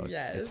happening, so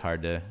it's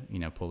hard to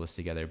pull this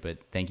together. But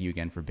thank you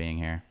again for being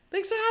here.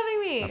 Thanks for having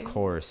me. Of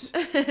course.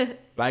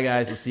 Bye,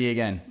 guys. We'll see you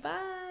again. Bye.